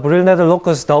for the Brunet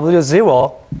locus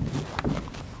W0,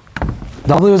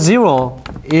 W0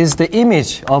 is the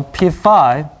image of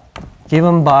P5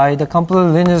 given by the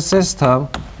complete linear system,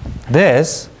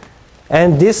 this,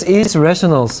 and this is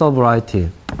rational subvariety,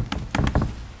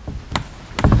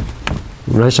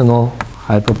 rational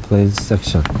hyperplane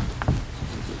section.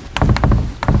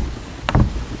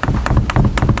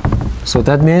 So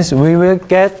that means we will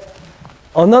get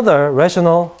another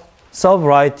rational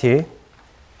subvariety,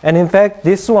 and in fact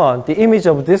this one, the image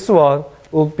of this one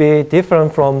will be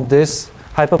different from this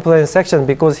hyperplane section,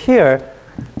 because here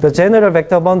the general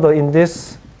vector bundle in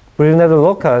this Brunet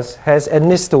locus has at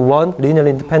least one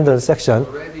linearly independent section. You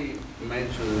already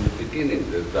mentioned in the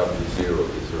beginning that W0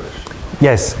 is rational.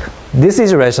 Yes, this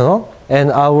is rational,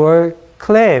 and our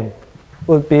claim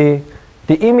would be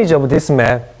the image of this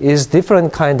map is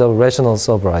different kind of rational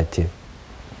subvariety.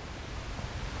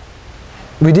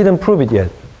 We didn't prove it yet.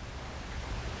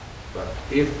 But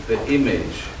if the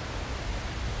image,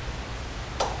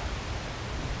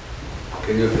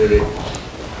 can you get it?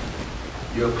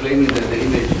 You're claiming that the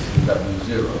image is in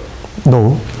W0.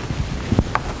 No.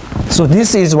 So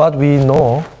this is what we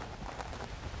know.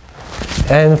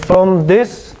 And from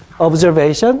this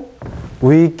observation,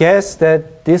 we guess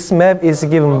that this map is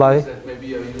given by... Maybe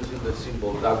you're using the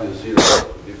symbol W0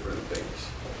 for different things.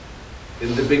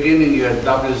 In the beginning you had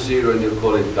W0 and you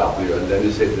call it W, and then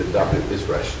you say that W is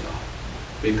rational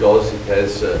because it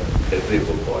has a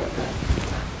triple point.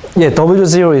 Yeah,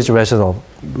 W0 is rational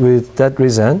with that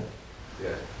reason.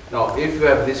 Yeah. Now, if you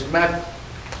have this map,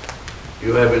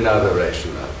 you have another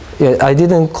rational. Yeah, I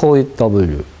didn't call it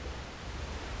W.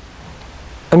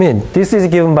 I mean, this is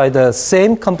given by the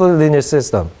same complete linear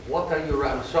system. What are you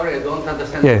writing? Sorry, I don't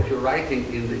understand Yeah. what you're writing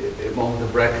among the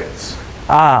brackets.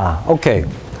 Ah, okay.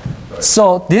 Sorry.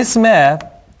 So this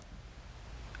map,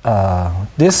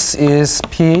 this is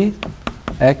P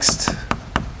X1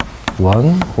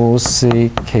 OC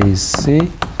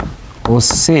KC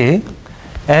OC,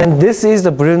 and this is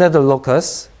the Brunet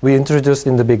locus we introduced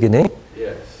in the beginning.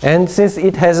 Yes. And since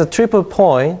it has a triple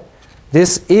point,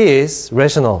 this is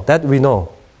rational, that we know.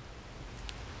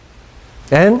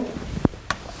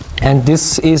 And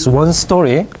this is one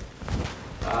story.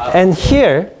 And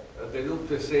here, they look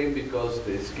the same because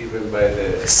it's given by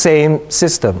the same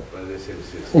system. same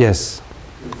system. Yes.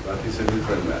 But it's a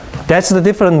different map. That's the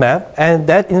different map. And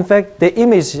that, in fact, the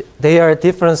image, they are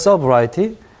different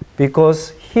subvariety,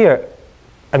 because here,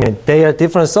 I mean, they are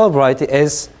different subvariety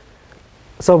as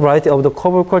subvariety of the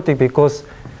Coble quartic, because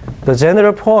the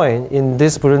general point in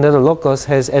this Brunet locus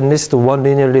has at least one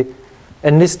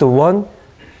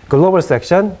global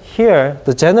section. Here,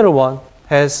 the general one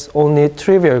has only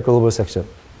trivial global section.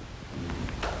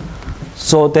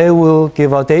 So they would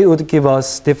give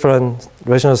us different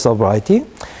rational subvariety.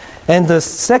 And the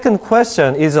second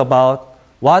question is about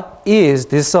what is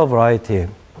this subvariety?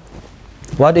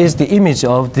 What is the image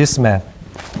of this map?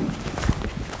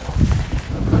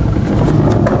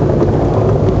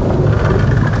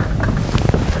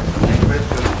 My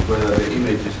question is whether the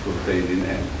image is contained in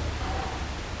N.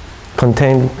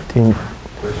 Contained in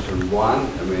Question 1,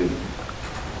 I mean,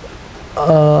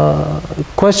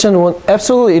 question 1,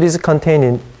 absolutely it is contained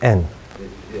in N.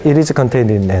 yeah, It is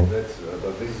contained in N. but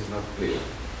this is not clear.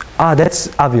 That's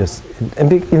obvious.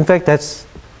 In fact, that's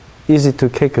easy to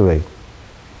calculate.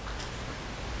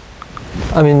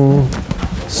 I mean,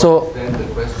 so What's then the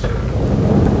question?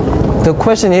 the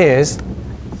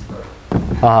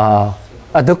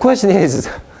question is,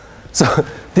 so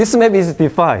this map is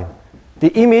defined. The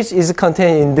image is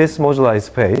contained in this moduli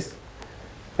space.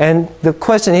 And the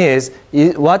question is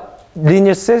what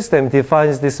linear system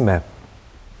defines this map?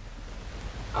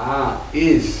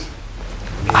 Is.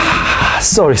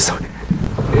 Sorry. Is.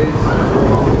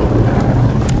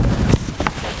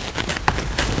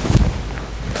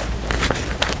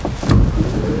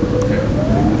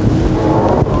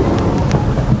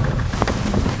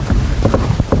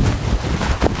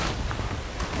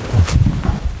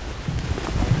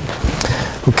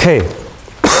 Okay.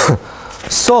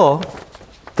 So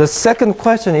the second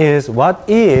question is what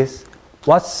do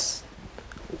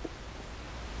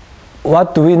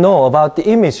we know about the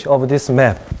image of this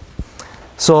map?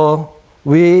 So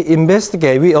we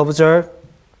observe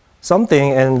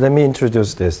something, and let me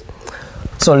introduce this.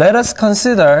 So let us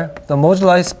consider the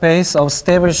moduli space of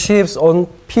stable shifts on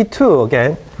P2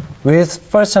 again, with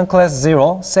first chunk class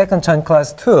 0, second chunk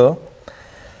class 2.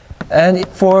 And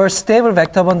for stable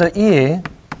vector bundle E,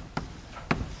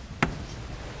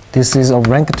 this is of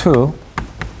rank 2.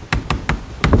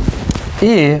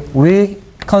 E, we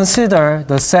consider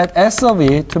the set S of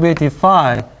E to be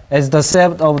defined as the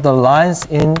set of the lines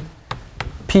in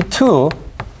P2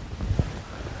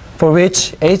 for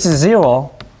which H0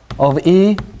 of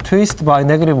E twisted by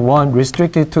 -1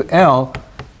 restricted to L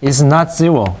is not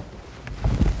 0.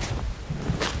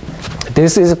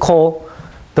 This is called,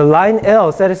 the line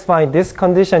L satisfying this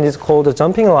condition is called the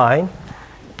jumping line,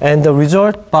 and the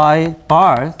result by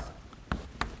Barth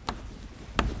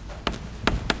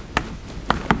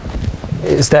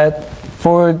is that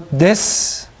for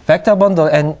this vector bundle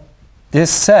and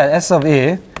this set S of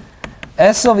E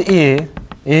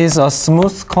is a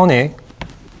smooth conic,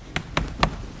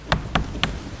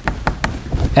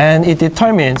 and it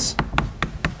determines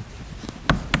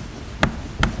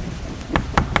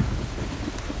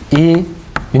E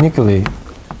uniquely.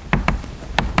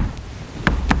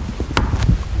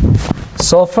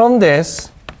 So from this,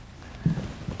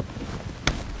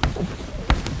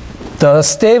 the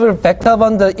stable vector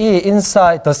bundle E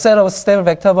inside the set of stable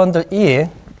vector bundle E,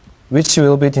 which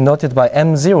will be denoted by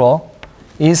M0,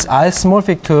 is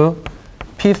isomorphic to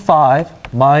P5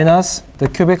 minus the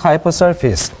cubic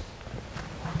hypersurface,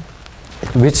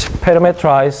 which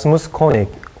parameterize smooth conic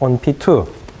on P2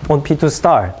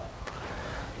 star.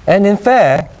 And in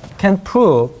fact,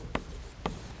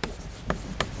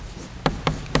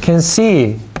 can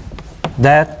see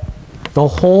that the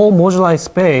whole moduli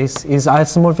space is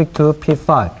isomorphic to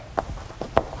P5.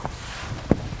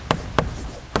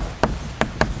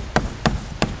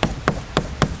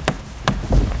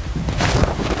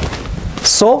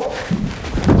 So,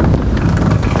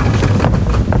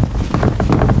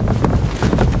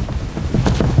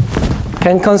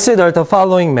 can consider the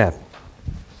following map.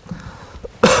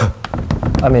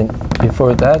 I mean,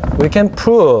 before that, we can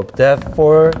prove that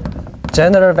for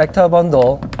general vector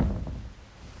bundle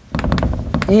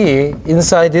E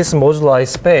inside this moduli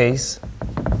space,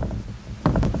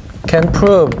 can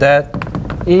prove that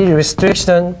E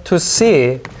restriction to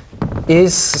C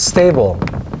is stable.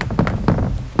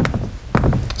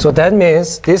 So that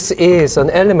means this is an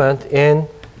element in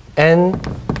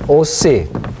NOC.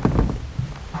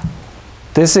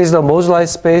 This is the moduli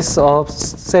space of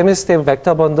semi-stable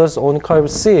vector bundles on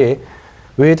curve C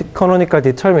with canonical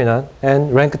determinant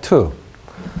and rank 2.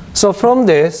 So from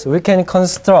this, we can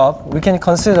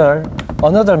consider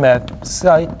another map,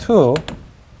 psi 2,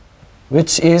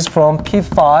 which is from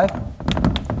P5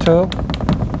 to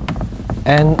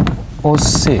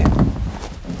NOC.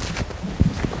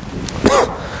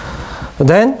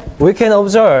 Then we can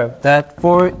observe that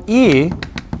for E,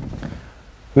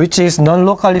 which is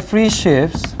non-locally free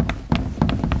shifts,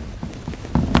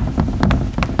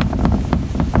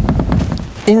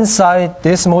 inside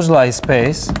this moduli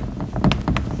space,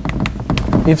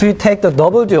 if we take the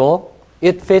double dual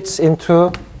it fits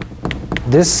into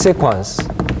this sequence.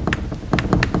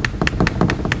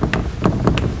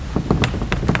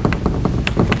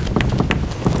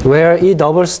 Where E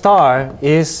double star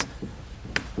is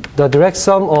the direct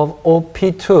sum of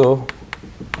OP2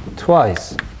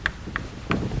 twice.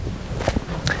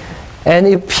 And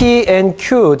if P and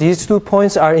Q, these 2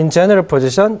 points are in general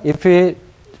position, if we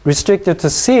restrict it to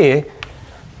C,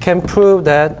 can prove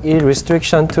that E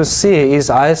restriction to C is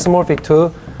isomorphic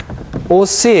to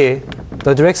OC,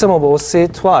 the direct sum of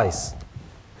OC twice.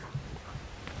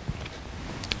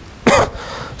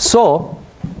 So,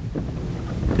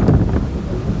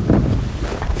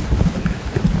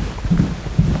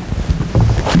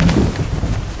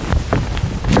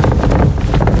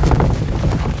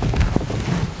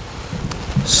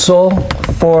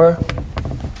 for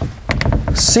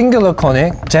singular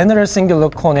conic, general singular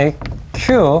conic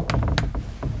Q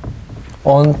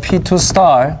on P2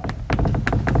 star,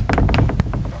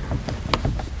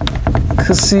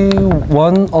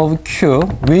 C1 of Q,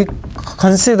 we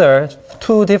consider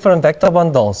 2 different vector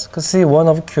bundles, C1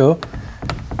 of Q,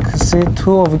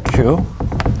 C2 of Q,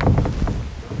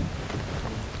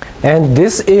 and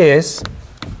this is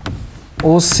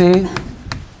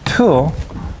OC2,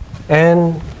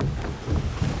 and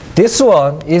this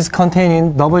one is contained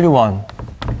in W1.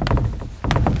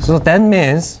 So that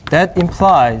means, that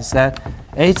implies that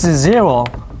H0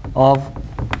 of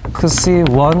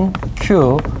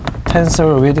C1Q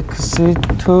tensor with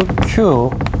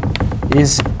C2Q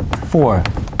is 4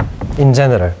 in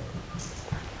general.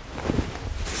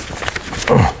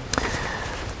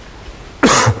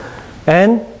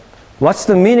 And what's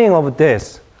the meaning of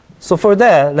this? So for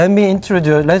that,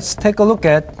 let's take a look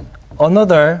at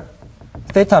another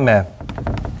theta map.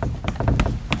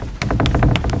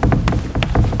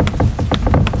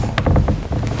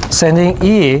 Sending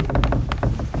E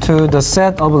to the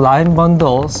set of line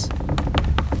bundles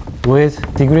with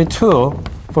degree 2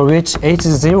 for which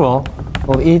H0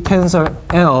 of E tensor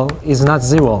L is not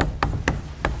 0.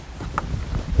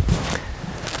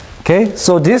 Okay,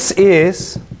 so this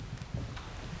is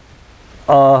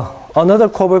another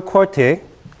Coble quartic.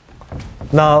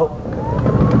 Now,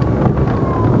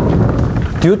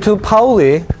 due to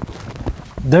Pauli,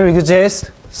 there exists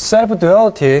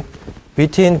self-duality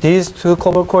between these 2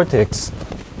 Coble quartics.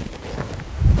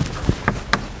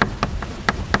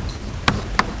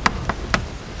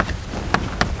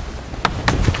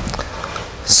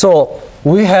 So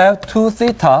we have 2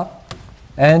 theta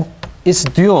and its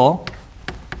dual,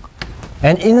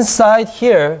 and inside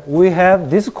here we have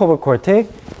this Coble quartic.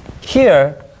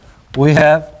 Here we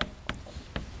have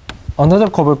another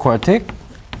Coble quartic.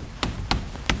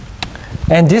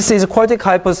 And this is quartic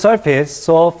hypersurface,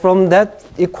 so from that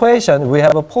equation we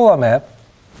have a polar map.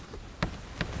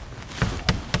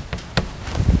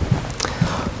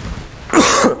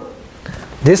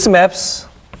 This maps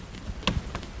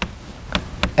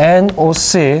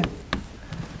NOC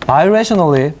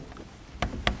birationally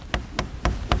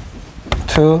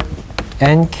to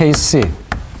NKC.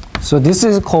 So this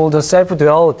is called the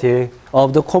self-duality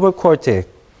of the Coble quartic.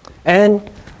 And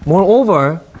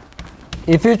moreover,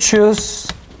 if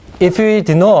we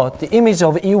denote the image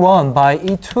of E1 by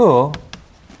E2,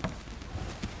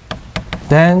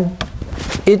 then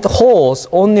it holds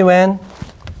only when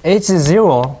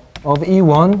H0 of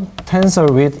E1 tensor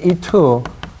with E2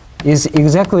 is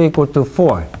exactly equal to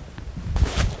 4.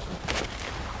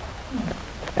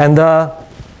 And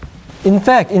in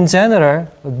fact, in general,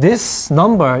 this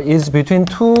number is between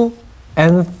 2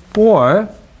 and 4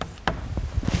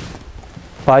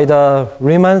 by the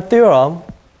Riemann theorem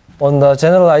on the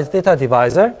generalized theta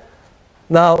divisor.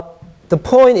 Now, the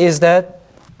point is that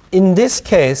in this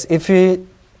case, if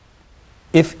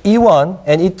E1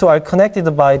 and E2 are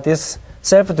connected by this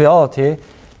self-duality,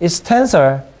 its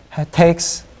tensor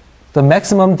takes the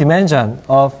maximum dimension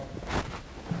of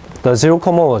the zero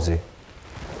cohomology.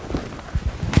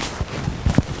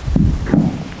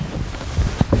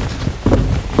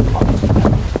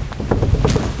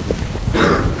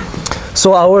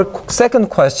 So our second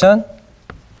question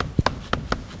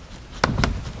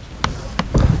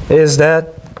is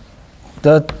that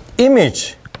the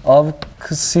image of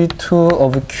C2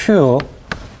 of Q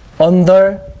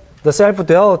under the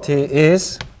self-duality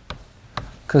is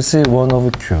C1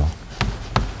 of Q.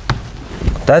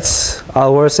 That's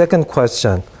our second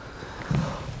question.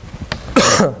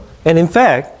 And in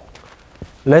fact,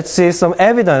 let's see some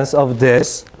evidence of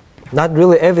this. Not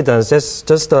really evidence,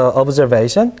 just an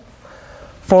observation.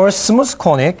 For smooth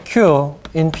conic Q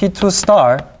in P2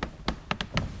 star,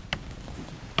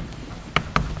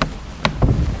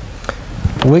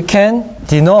 we can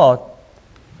denote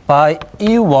by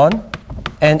E1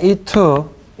 and E2,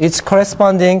 its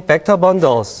corresponding vector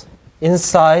bundles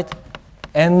inside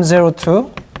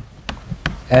M02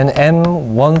 and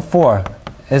M14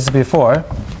 as before.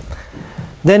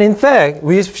 Then in fact,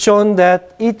 we've shown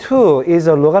that E2 is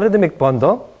a logarithmic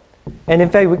bundle. And in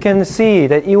fact, we can see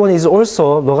that E1 is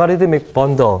also logarithmic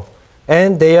bundle.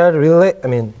 And they are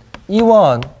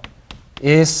E1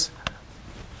 is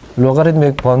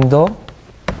logarithmic bundle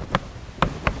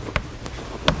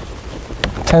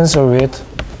tensor with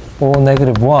O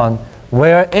 -1,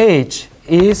 where H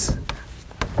is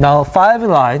now 5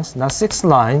 lines, not 6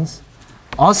 lines,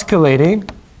 oscillating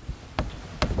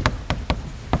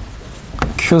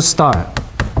Q star.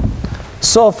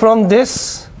 So from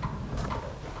this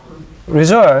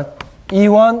result,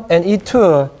 E1 and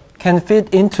E2 can fit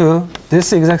into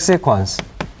this exact sequence.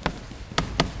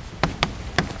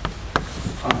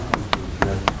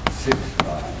 6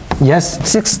 lines. Yes,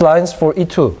 6 lines for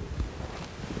E2.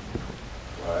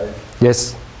 Right?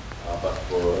 Yes, But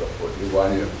for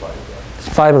E1 you have 5 lines.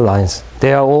 5 lines.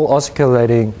 They are all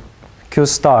oscillating Q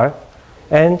star.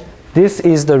 And this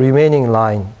is the remaining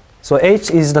line. So H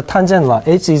is the tangent line.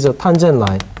 H is a tangent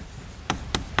line.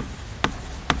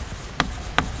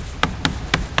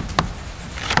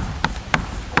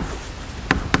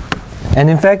 And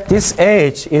in fact, this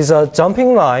H is a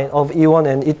jumping line of E1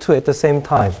 and E2 at the same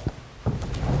time.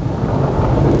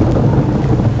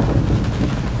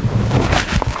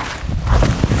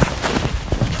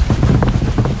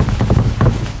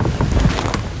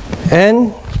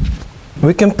 And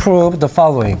we can prove the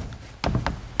following.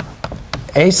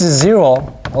 H0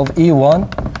 of E1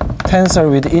 tensor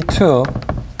with E2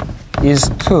 is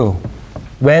 2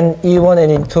 when E1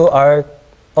 and E2 are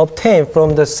obtained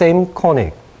from the same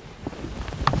conic.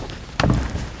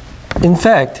 In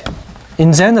fact,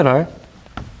 in general,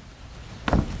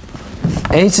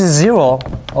 H0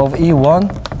 of E1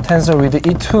 tensor with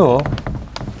E2,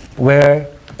 where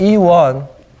E1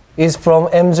 is from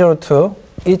M02,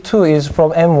 E2 is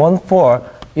from M14,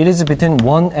 it is between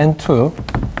 1 and 2.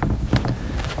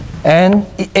 And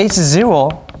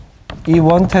H0,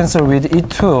 E1 tensor with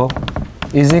E2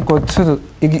 is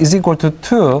equal to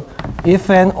 2 if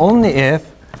and only if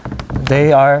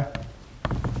they are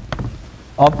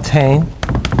obtained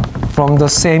from the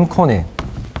same conic.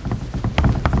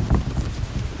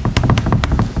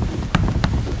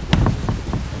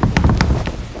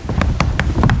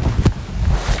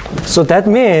 So that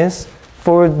means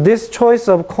for this choice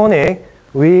of conic,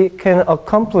 we can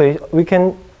obtain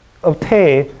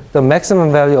the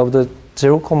maximum value of the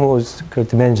zero cohomological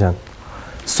dimension.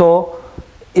 So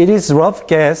it is rough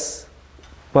guess,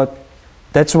 but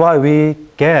that's why we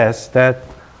guess that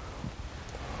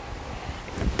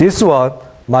this one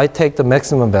might take the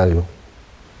maximum value.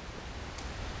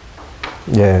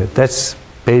 Yeah, that's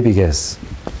baby guess.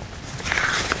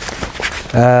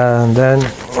 And then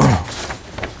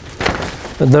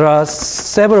there are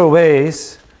several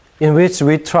ways in which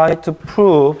we try to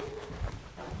prove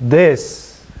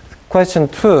this question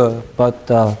 2,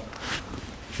 but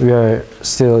we are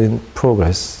still in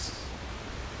progress.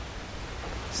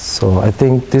 So I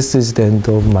think this is the end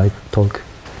of my talk.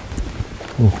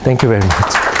 Thank you very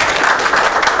much.